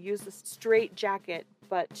to really use the straight jacket,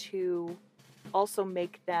 but to also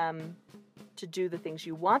make them to do the things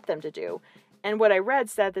you want them to do. And what I read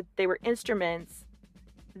said that they were instruments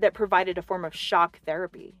that provided a form of shock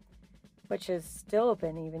therapy. Which has still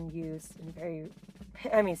been even used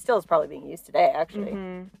still is probably being used today, actually,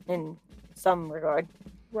 in some regard.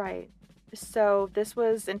 Right. So this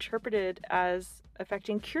was interpreted as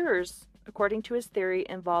affecting cures, according to his theory,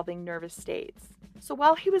 involving nervous states. So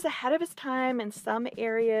while he was ahead of his time in some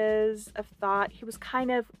areas of thought, he was kind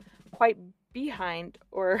of quite behind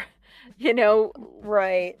or,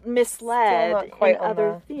 misled in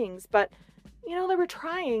other things. But, they were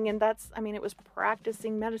trying, and it was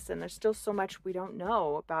practicing medicine. There's still so much we don't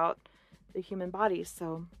know about the human body,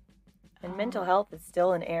 so... And mental health is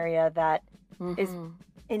still an area that is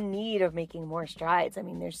in need of making more strides. I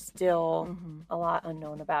mean, there's still a lot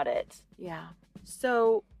unknown about it. Yeah.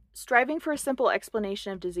 So, striving for a simple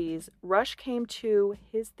explanation of disease, Rush came to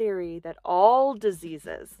his theory that all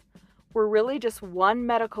diseases were really just one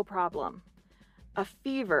medical problem, a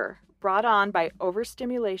fever brought on by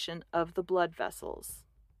overstimulation of the blood vessels.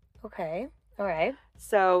 Okay. All right.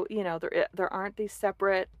 So, there aren't these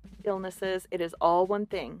separate illnesses. It is all one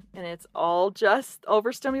thing, and it's all just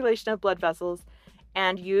overstimulation of blood vessels,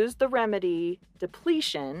 and use the remedy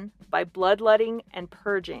depletion by bloodletting and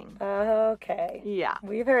purging. Okay. Yeah.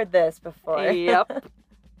 We've heard this before. Yep.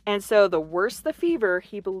 And so the worse the fever,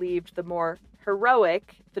 he believed, the more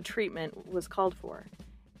heroic the treatment was called for.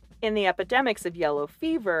 In the epidemics of yellow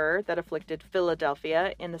fever that afflicted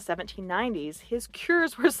Philadelphia in the 1790s, his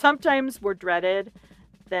cures were sometimes more dreaded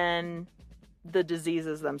than the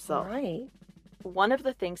diseases themselves. Right. One of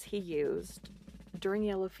the things he used during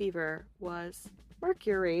yellow fever was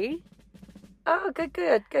mercury. Oh,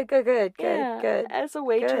 good. As a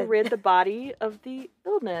way to rid the body of the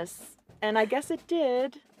illness. And I guess it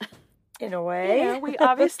did. In a way. Yeah, we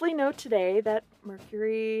obviously know today that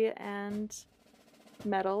mercury and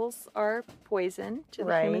metals are poison to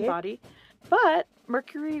the human body. But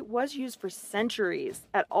mercury was used for centuries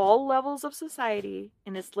at all levels of society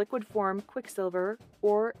in its liquid form, quicksilver,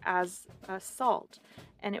 or as a salt.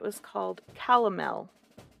 And it was called calomel,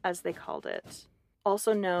 as they called it,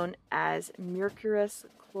 also known as mercurous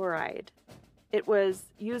chloride. It was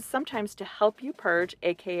used sometimes to help you purge,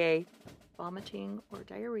 aka vomiting or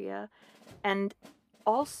diarrhea, and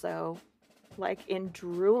also, like in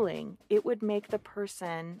drooling, it would make a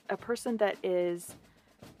person that is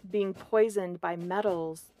being poisoned by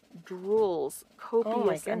metals, drools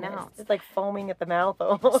copious amounts. It's like foaming at the mouth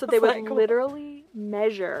almost. So they would literally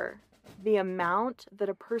measure the amount that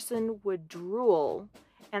a person would drool,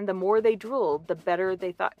 and the more they drooled, the better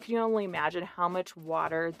they thought. Can you only imagine how much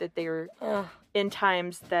water that they're in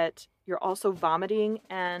times that you're also vomiting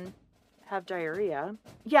and have diarrhea?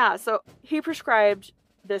 Yeah, so he prescribed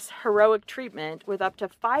this heroic treatment with up to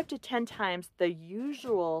 5 to 10 times the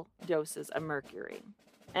usual doses of mercury.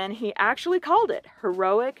 And he actually called it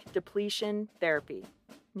heroic depletion therapy.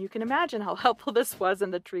 You can imagine how helpful this was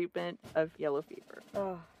in the treatment of yellow fever.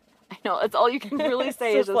 Oh. I know, it's all you can really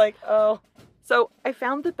say. It's just like, oh. So I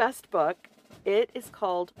found the best book. It is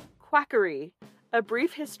called Quackery, A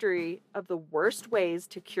Brief History of the Worst Ways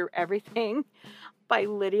to Cure Everything by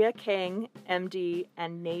Lydia Kang, MD,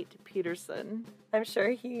 and Nate Peterson. I'm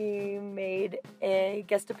sure he made a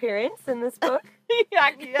guest appearance in this book.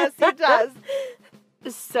 Yeah, yes, he does.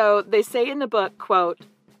 So they say in the book, quote,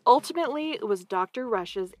 ultimately it was Dr.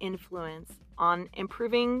 Rush's influence on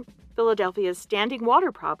improving Philadelphia's standing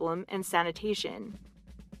water problem and sanitation.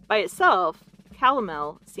 By itself,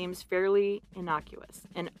 calomel seems fairly innocuous,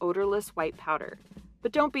 an odorless white powder.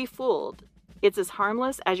 But don't be fooled. It's as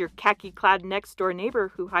harmless as your khaki-clad next-door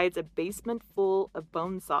neighbor who hides a basement full of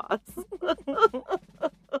bone saws.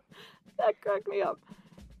 That cracked me up.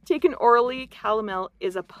 Taken orally, calomel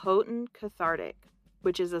is a potent cathartic,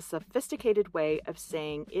 which is a sophisticated way of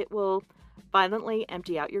saying it will violently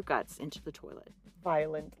empty out your guts into the toilet.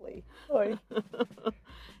 Violently.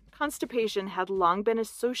 Constipation had long been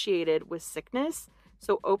associated with sickness,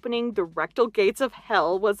 So opening the rectal gates of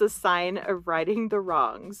hell was a sign of righting the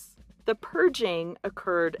wrongs. The purging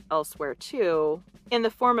occurred elsewhere too, in the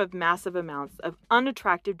form of massive amounts of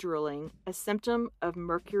unattractive drooling, a symptom of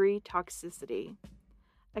mercury toxicity.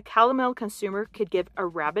 A calomel consumer could give a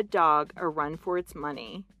rabid dog a run for its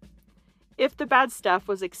money if the bad stuff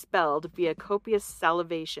was expelled via copious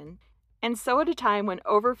salivation. And so at a time when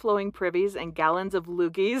overflowing privies and gallons of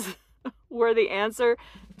loogies were the answer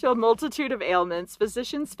to a multitude of ailments,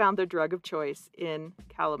 physicians found their drug of choice in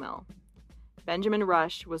calomel. Benjamin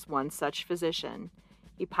Rush was one such physician.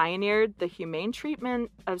 He pioneered the humane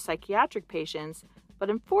treatment of psychiatric patients, but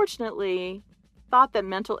unfortunately thought that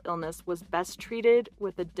mental illness was best treated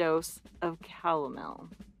with a dose of calomel.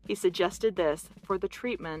 He suggested this for the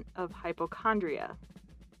treatment of hypochondria.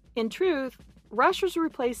 In truth, Rush was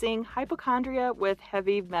replacing hypochondria with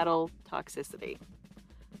heavy metal toxicity.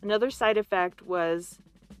 Another side effect was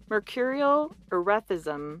mercurial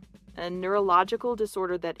erethism, a neurological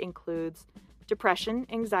disorder that includes depression,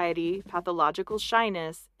 anxiety, pathological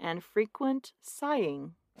shyness, and frequent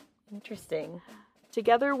sighing. Interesting.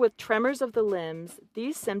 Together with tremors of the limbs,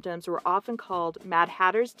 these symptoms were often called Mad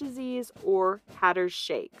Hatter's disease or Hatter's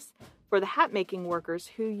shakes for the hat-making workers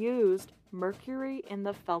who used mercury in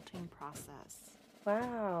the felting process.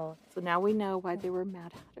 Wow. So now we know why they were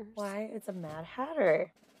Mad Hatters. Why it's a Mad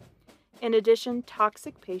Hatter. In addition,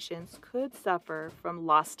 toxic patients could suffer from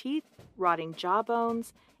lost teeth, rotting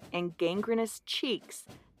jawbones, and gangrenous cheeks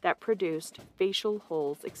that produced facial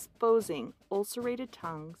holes exposing ulcerated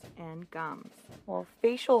tongues and gums. Well,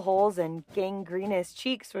 facial holes and gangrenous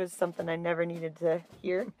cheeks was something I never needed to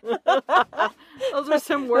hear. Those were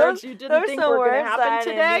some words you didn't think were going to happen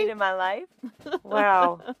today in my life.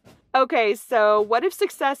 Wow. Okay, so what if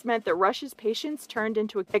success meant that Rush's patients turned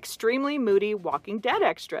into extremely moody Walking Dead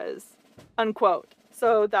extras? Unquote.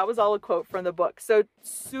 So that was all a quote from the book. So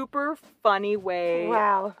super funny way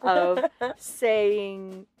of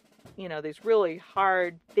saying, these really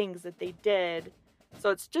hard things that they did.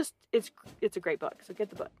 So it's a great book. So get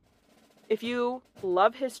the book. If you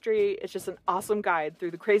love history, it's just an awesome guide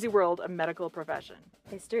through the crazy world of medical profession.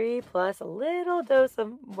 History plus a little dose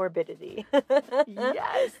of morbidity.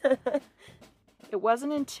 Yes. It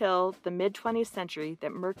wasn't until the mid-20th century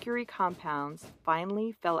that mercury compounds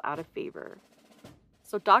finally fell out of favor.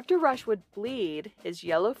 So Dr. Rush would bleed his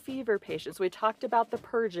yellow fever patients. We talked about the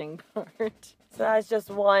purging part. So that's just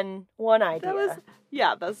one idea.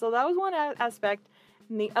 So that was one aspect.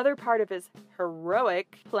 And the other part of his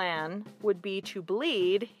heroic plan would be to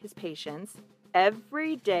bleed his patients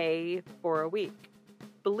every day for a week,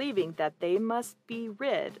 believing that they must be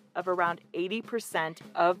rid of around 80%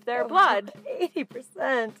 of their blood.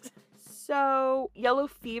 80%. So yellow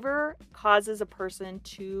fever causes a person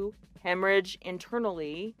to hemorrhage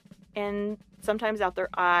internally and sometimes out their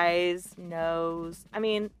eyes, nose.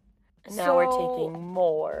 Now we're taking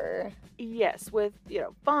more. Yes, with,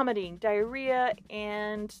 vomiting, diarrhea,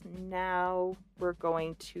 and now we're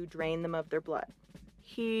going to drain them of their blood.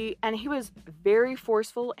 He was very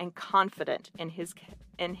forceful and confident in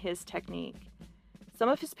his technique. Some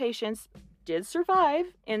of his patients did survive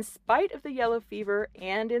in spite of the yellow fever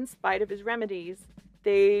and in spite of his remedies.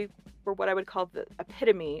 They were what I would call the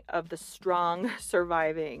epitome of the strong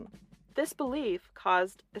surviving. This belief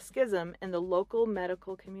caused a schism in the local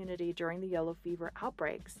medical community during the yellow fever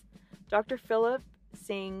outbreaks. Dr. Philip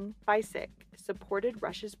Singh Baisik supported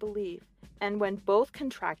Rush's belief, and when both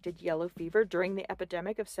contracted yellow fever during the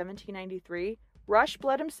epidemic of 1793, Rush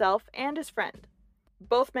bled himself and his friend.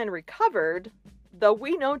 Both men recovered, though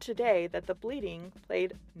we know today that the bleeding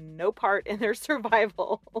played no part in their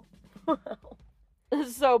survival.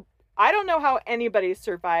 So I don't know how anybody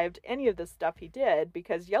survived any of the stuff he did,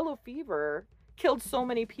 because yellow fever killed so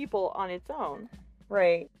many people on its own.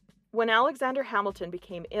 Right. When Alexander Hamilton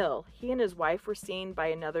became ill, he and his wife were seen by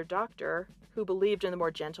another doctor who believed in the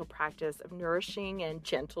more gentle practice of nourishing and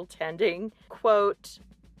gentle tending. Quote,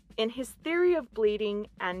 "In his theory of bleeding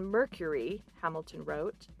and mercury," Hamilton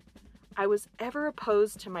wrote, "I was ever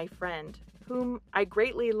opposed to my friend, whom I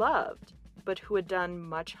greatly loved, but who had done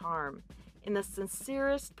much harm, in the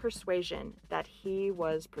sincerest persuasion that he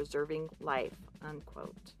was preserving life."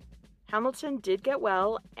 Unquote. Hamilton did get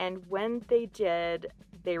well, and when they did,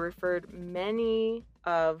 they referred many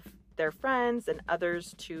of their friends and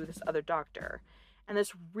others to this other doctor. And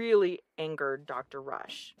this really angered Dr.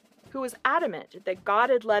 Rush, who was adamant that God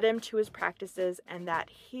had led him to his practices and that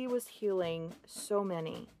he was healing so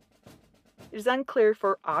many. It is unclear,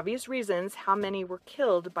 for obvious reasons, how many were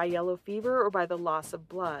killed by yellow fever or by the loss of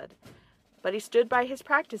blood. But he stood by his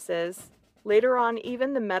practices. Later on,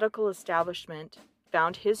 even the medical establishment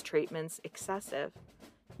found his treatments excessive.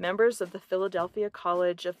 Members of the Philadelphia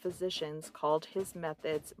College of Physicians called his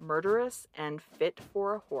methods murderous and fit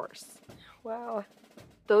for a horse. Wow.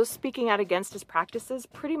 Those speaking out against his practices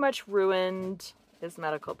pretty much ruined his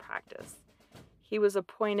medical practice. He was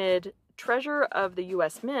appointed Treasurer of the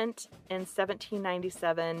U.S. Mint in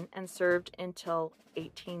 1797 and served until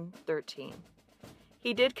 1813.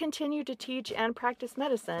 He did continue to teach and practice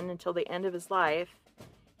medicine until the end of his life.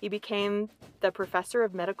 He became the professor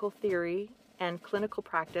of medical theory and clinical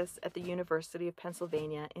practice at the University of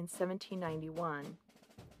Pennsylvania in 1791.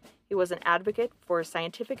 He was an advocate for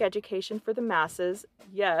scientific education for the masses,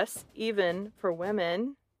 yes, even for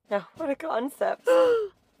women. Oh, what a concept.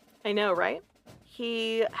 I know, right?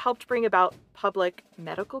 He helped bring about public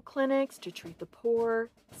medical clinics to treat the poor.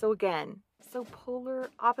 So again, so polar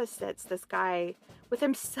opposites, this guy with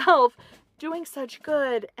himself doing such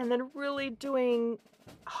good and then really doing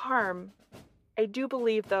harm. I do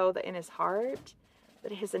believe, though, that in his heart,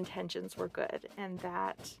 that his intentions were good and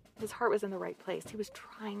that his heart was in the right place. He was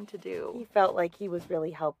trying to do. He felt like he was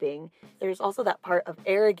really helping. There's also that part of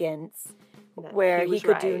arrogance That where he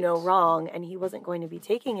could do right. no wrong and he wasn't going to be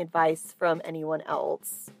taking advice from anyone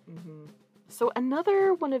else. Mm-hmm. So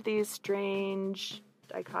another one of these strange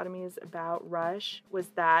dichotomies about Rush was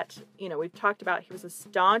that, we've talked about he was a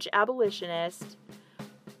staunch abolitionist,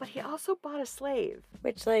 but he also bought a slave.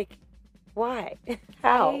 Which, why?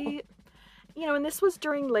 How? And this was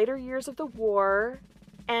during later years of the war,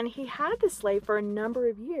 and he had the slave for a number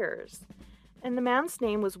of years. And the man's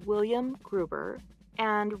name was William Gruber,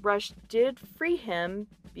 and Rush did free him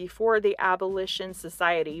before the Abolition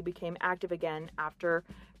Society became active again after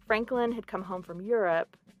Franklin had come home from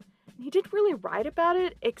Europe. He didn't really write about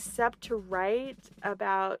it, except to write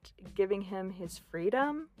about giving him his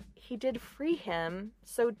freedom. He did free him.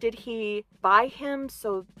 So did he buy him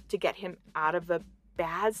to get him out of a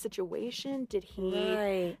bad situation? Did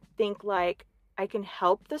he think I can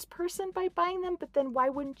help this person by buying them, but then why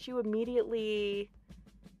wouldn't you immediately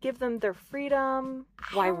give them their freedom?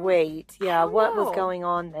 Why wait? Yeah, what was know. going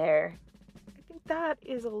on there? I think that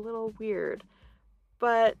is a little weird.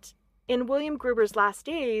 But in William Gruber's last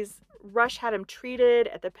days, Rush had him treated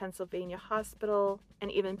at the Pennsylvania hospital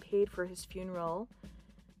and even paid for his funeral.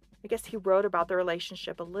 I guess he wrote about the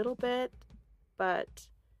relationship a little bit, but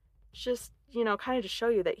just, kind of to show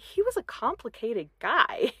you that he was a complicated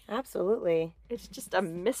guy. Absolutely. It's just a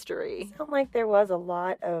mystery. It sounded like there was a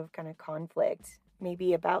lot of kind of conflict,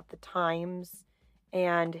 maybe about the times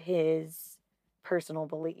and his personal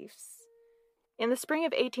beliefs. In the spring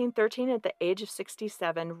of 1813, at the age of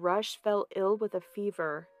 67, Rush fell ill with a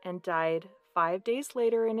fever and died 5 days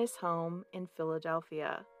later in his home in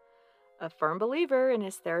Philadelphia. A firm believer in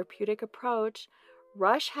his therapeutic approach,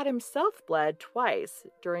 Rush had himself bled twice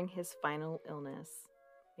during his final illness.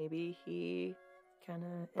 Maybe he kind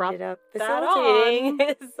of brought ended up that facilitating on.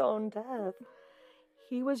 his own death.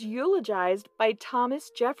 He was eulogized by Thomas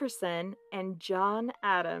Jefferson and John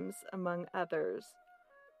Adams, among others.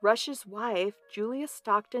 Rush's wife, Julia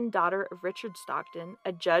Stockton, daughter of Richard Stockton,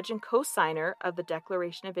 a judge and co-signer of the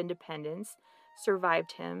Declaration of Independence,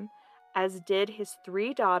 survived him, as did his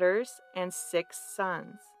 3 daughters and 6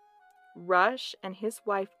 sons. Rush and his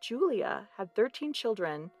wife, Julia, had 13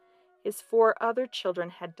 children. His 4 other children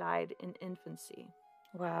had died in infancy.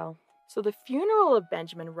 Wow. So the funeral of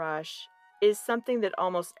Benjamin Rush is something that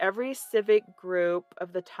almost every civic group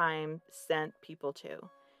of the time sent people to.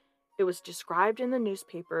 It was described in the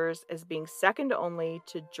newspapers as being second only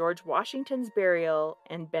to George Washington's burial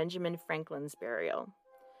and Benjamin Franklin's burial.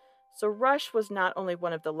 So Rush was not only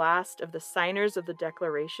one of the last of the signers of the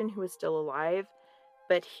Declaration who was still alive,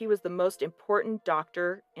 but he was the most important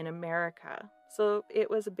doctor in America. So it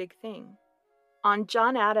was a big thing. On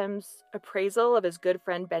John Adams' appraisal of his good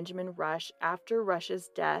friend Benjamin Rush after Rush's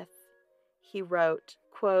death, he wrote,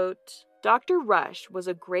 quote, "Dr. Rush was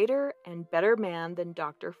a greater and better man than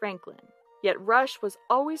Dr. Franklin. Yet Rush was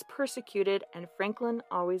always persecuted and Franklin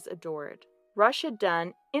always adored. Rush had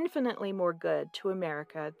done infinitely more good to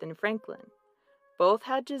America than Franklin. Both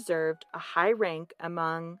had deserved a high rank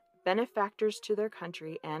among benefactors to their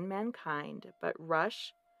country and mankind, but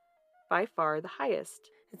Rush by far the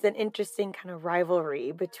highest." It's an interesting kind of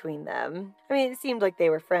rivalry between them. I mean, it seemed like they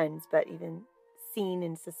were friends, but even seen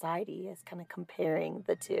in society as kind of comparing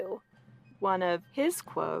the two. One of his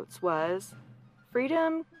quotes was,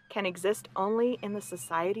 "Freedom can exist only in the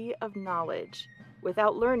society of knowledge.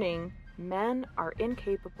 Without learning, men are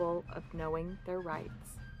incapable of knowing their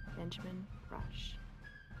rights." Benjamin Rush.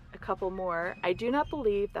 A couple more. "I do not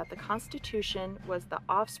believe that the Constitution was the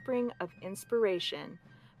offspring of inspiration,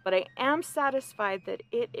 but I am satisfied that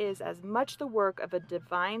it is as much the work of a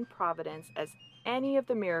divine providence as any of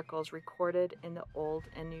the miracles recorded in the Old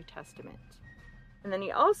and New Testament. And then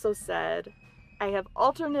he also said, I have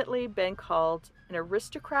alternately been called an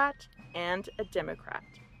aristocrat and a democrat.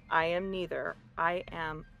 I am neither. I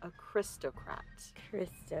am a Christocrat.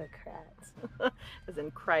 Christocrat. As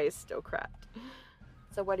in Christocrat.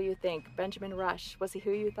 So what do you think? Benjamin Rush, was he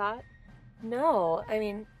who you thought? No, I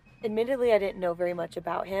mean, admittedly, I didn't know very much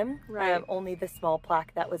about him. Right. Only the small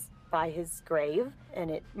plaque that was by his grave,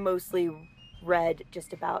 and it mostly read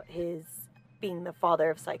just about his being the father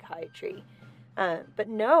of psychiatry. But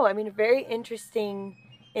no, I mean, a very interesting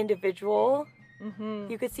individual. Mm-hmm.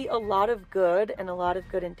 You could see a lot of good and a lot of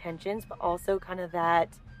good intentions, but also kind of that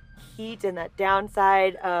heat and that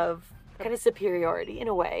downside of kind of superiority in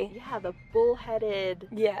a way. Yeah, the bullheaded,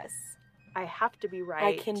 Yes. I have to be right.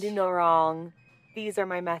 I can do no wrong. These are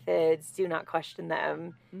my methods. Do not question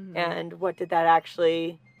them. Mhm. And what did that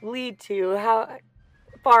actually lead to? How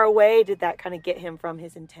far away did that kind of get him from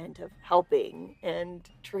his intent of helping and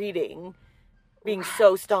treating, being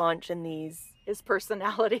so staunch in these... His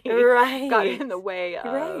personality Right. got in the way of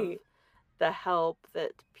Right. the help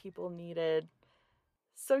that people needed.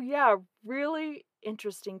 So yeah, really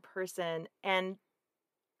interesting person. And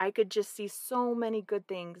I could just see so many good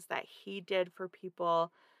things that he did for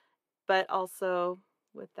people, but also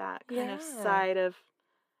with that kind of Yeah. side of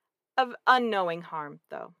unknowing harm,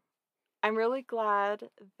 though. I'm really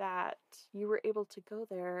glad that you were able to go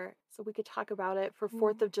there so we could talk about it for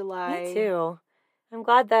 4th of July. Me too. I'm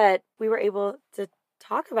glad that we were able to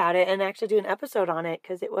talk about it and actually do an episode on it,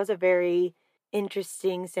 because it was a very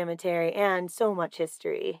interesting cemetery and so much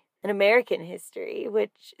history, and American history,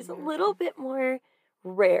 which is a little bit more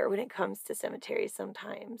rare when it comes to cemeteries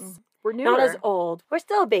sometimes. We're newer. Not as old. We're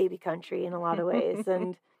still a baby country in a lot of ways,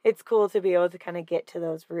 and it's cool to be able to kind of get to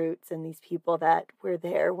those roots and these people that were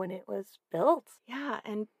there when it was built. Yeah,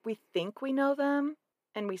 and we think we know them,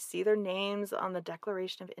 and we see their names on the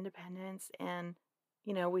Declaration of Independence, and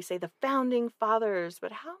you know, we say the founding fathers,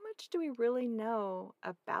 but how much do we really know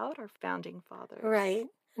about our founding fathers? Right.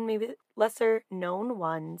 And maybe lesser known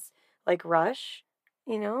ones like Rush.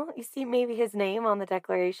 You know, you see maybe his name on the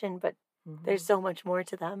Declaration, but there's so much more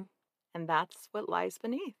to them. And that's what lies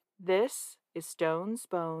beneath. This is Stones,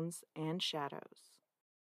 Bones, and Shadows.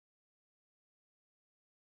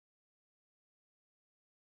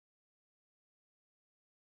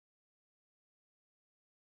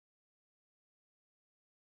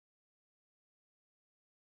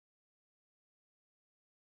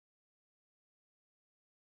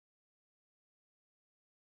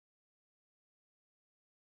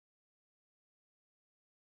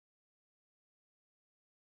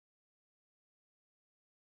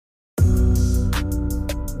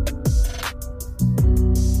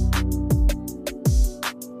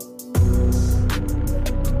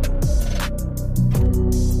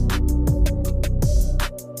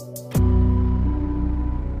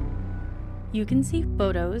 You can see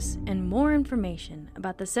photos and more information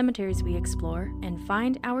about the cemeteries we explore and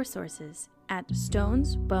find our sources at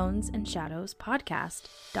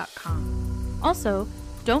stonesbonesandsshadowspodcast.com. Also,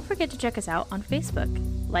 don't forget to check us out on Facebook,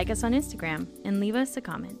 like us on Instagram, and leave us a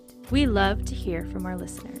comment. We love to hear from our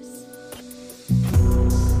listeners.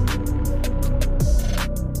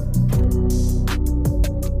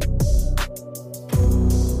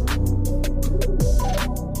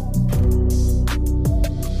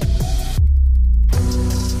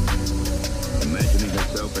 Imagining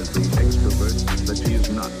herself as the extrovert that she is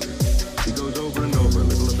not, she goes over and over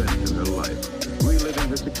little events in her life, reliving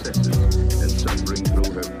her successes and suffering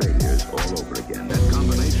through her failures all over again. That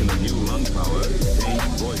combination of new lung power,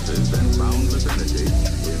 changed voices, and boundless energy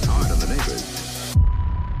is harder than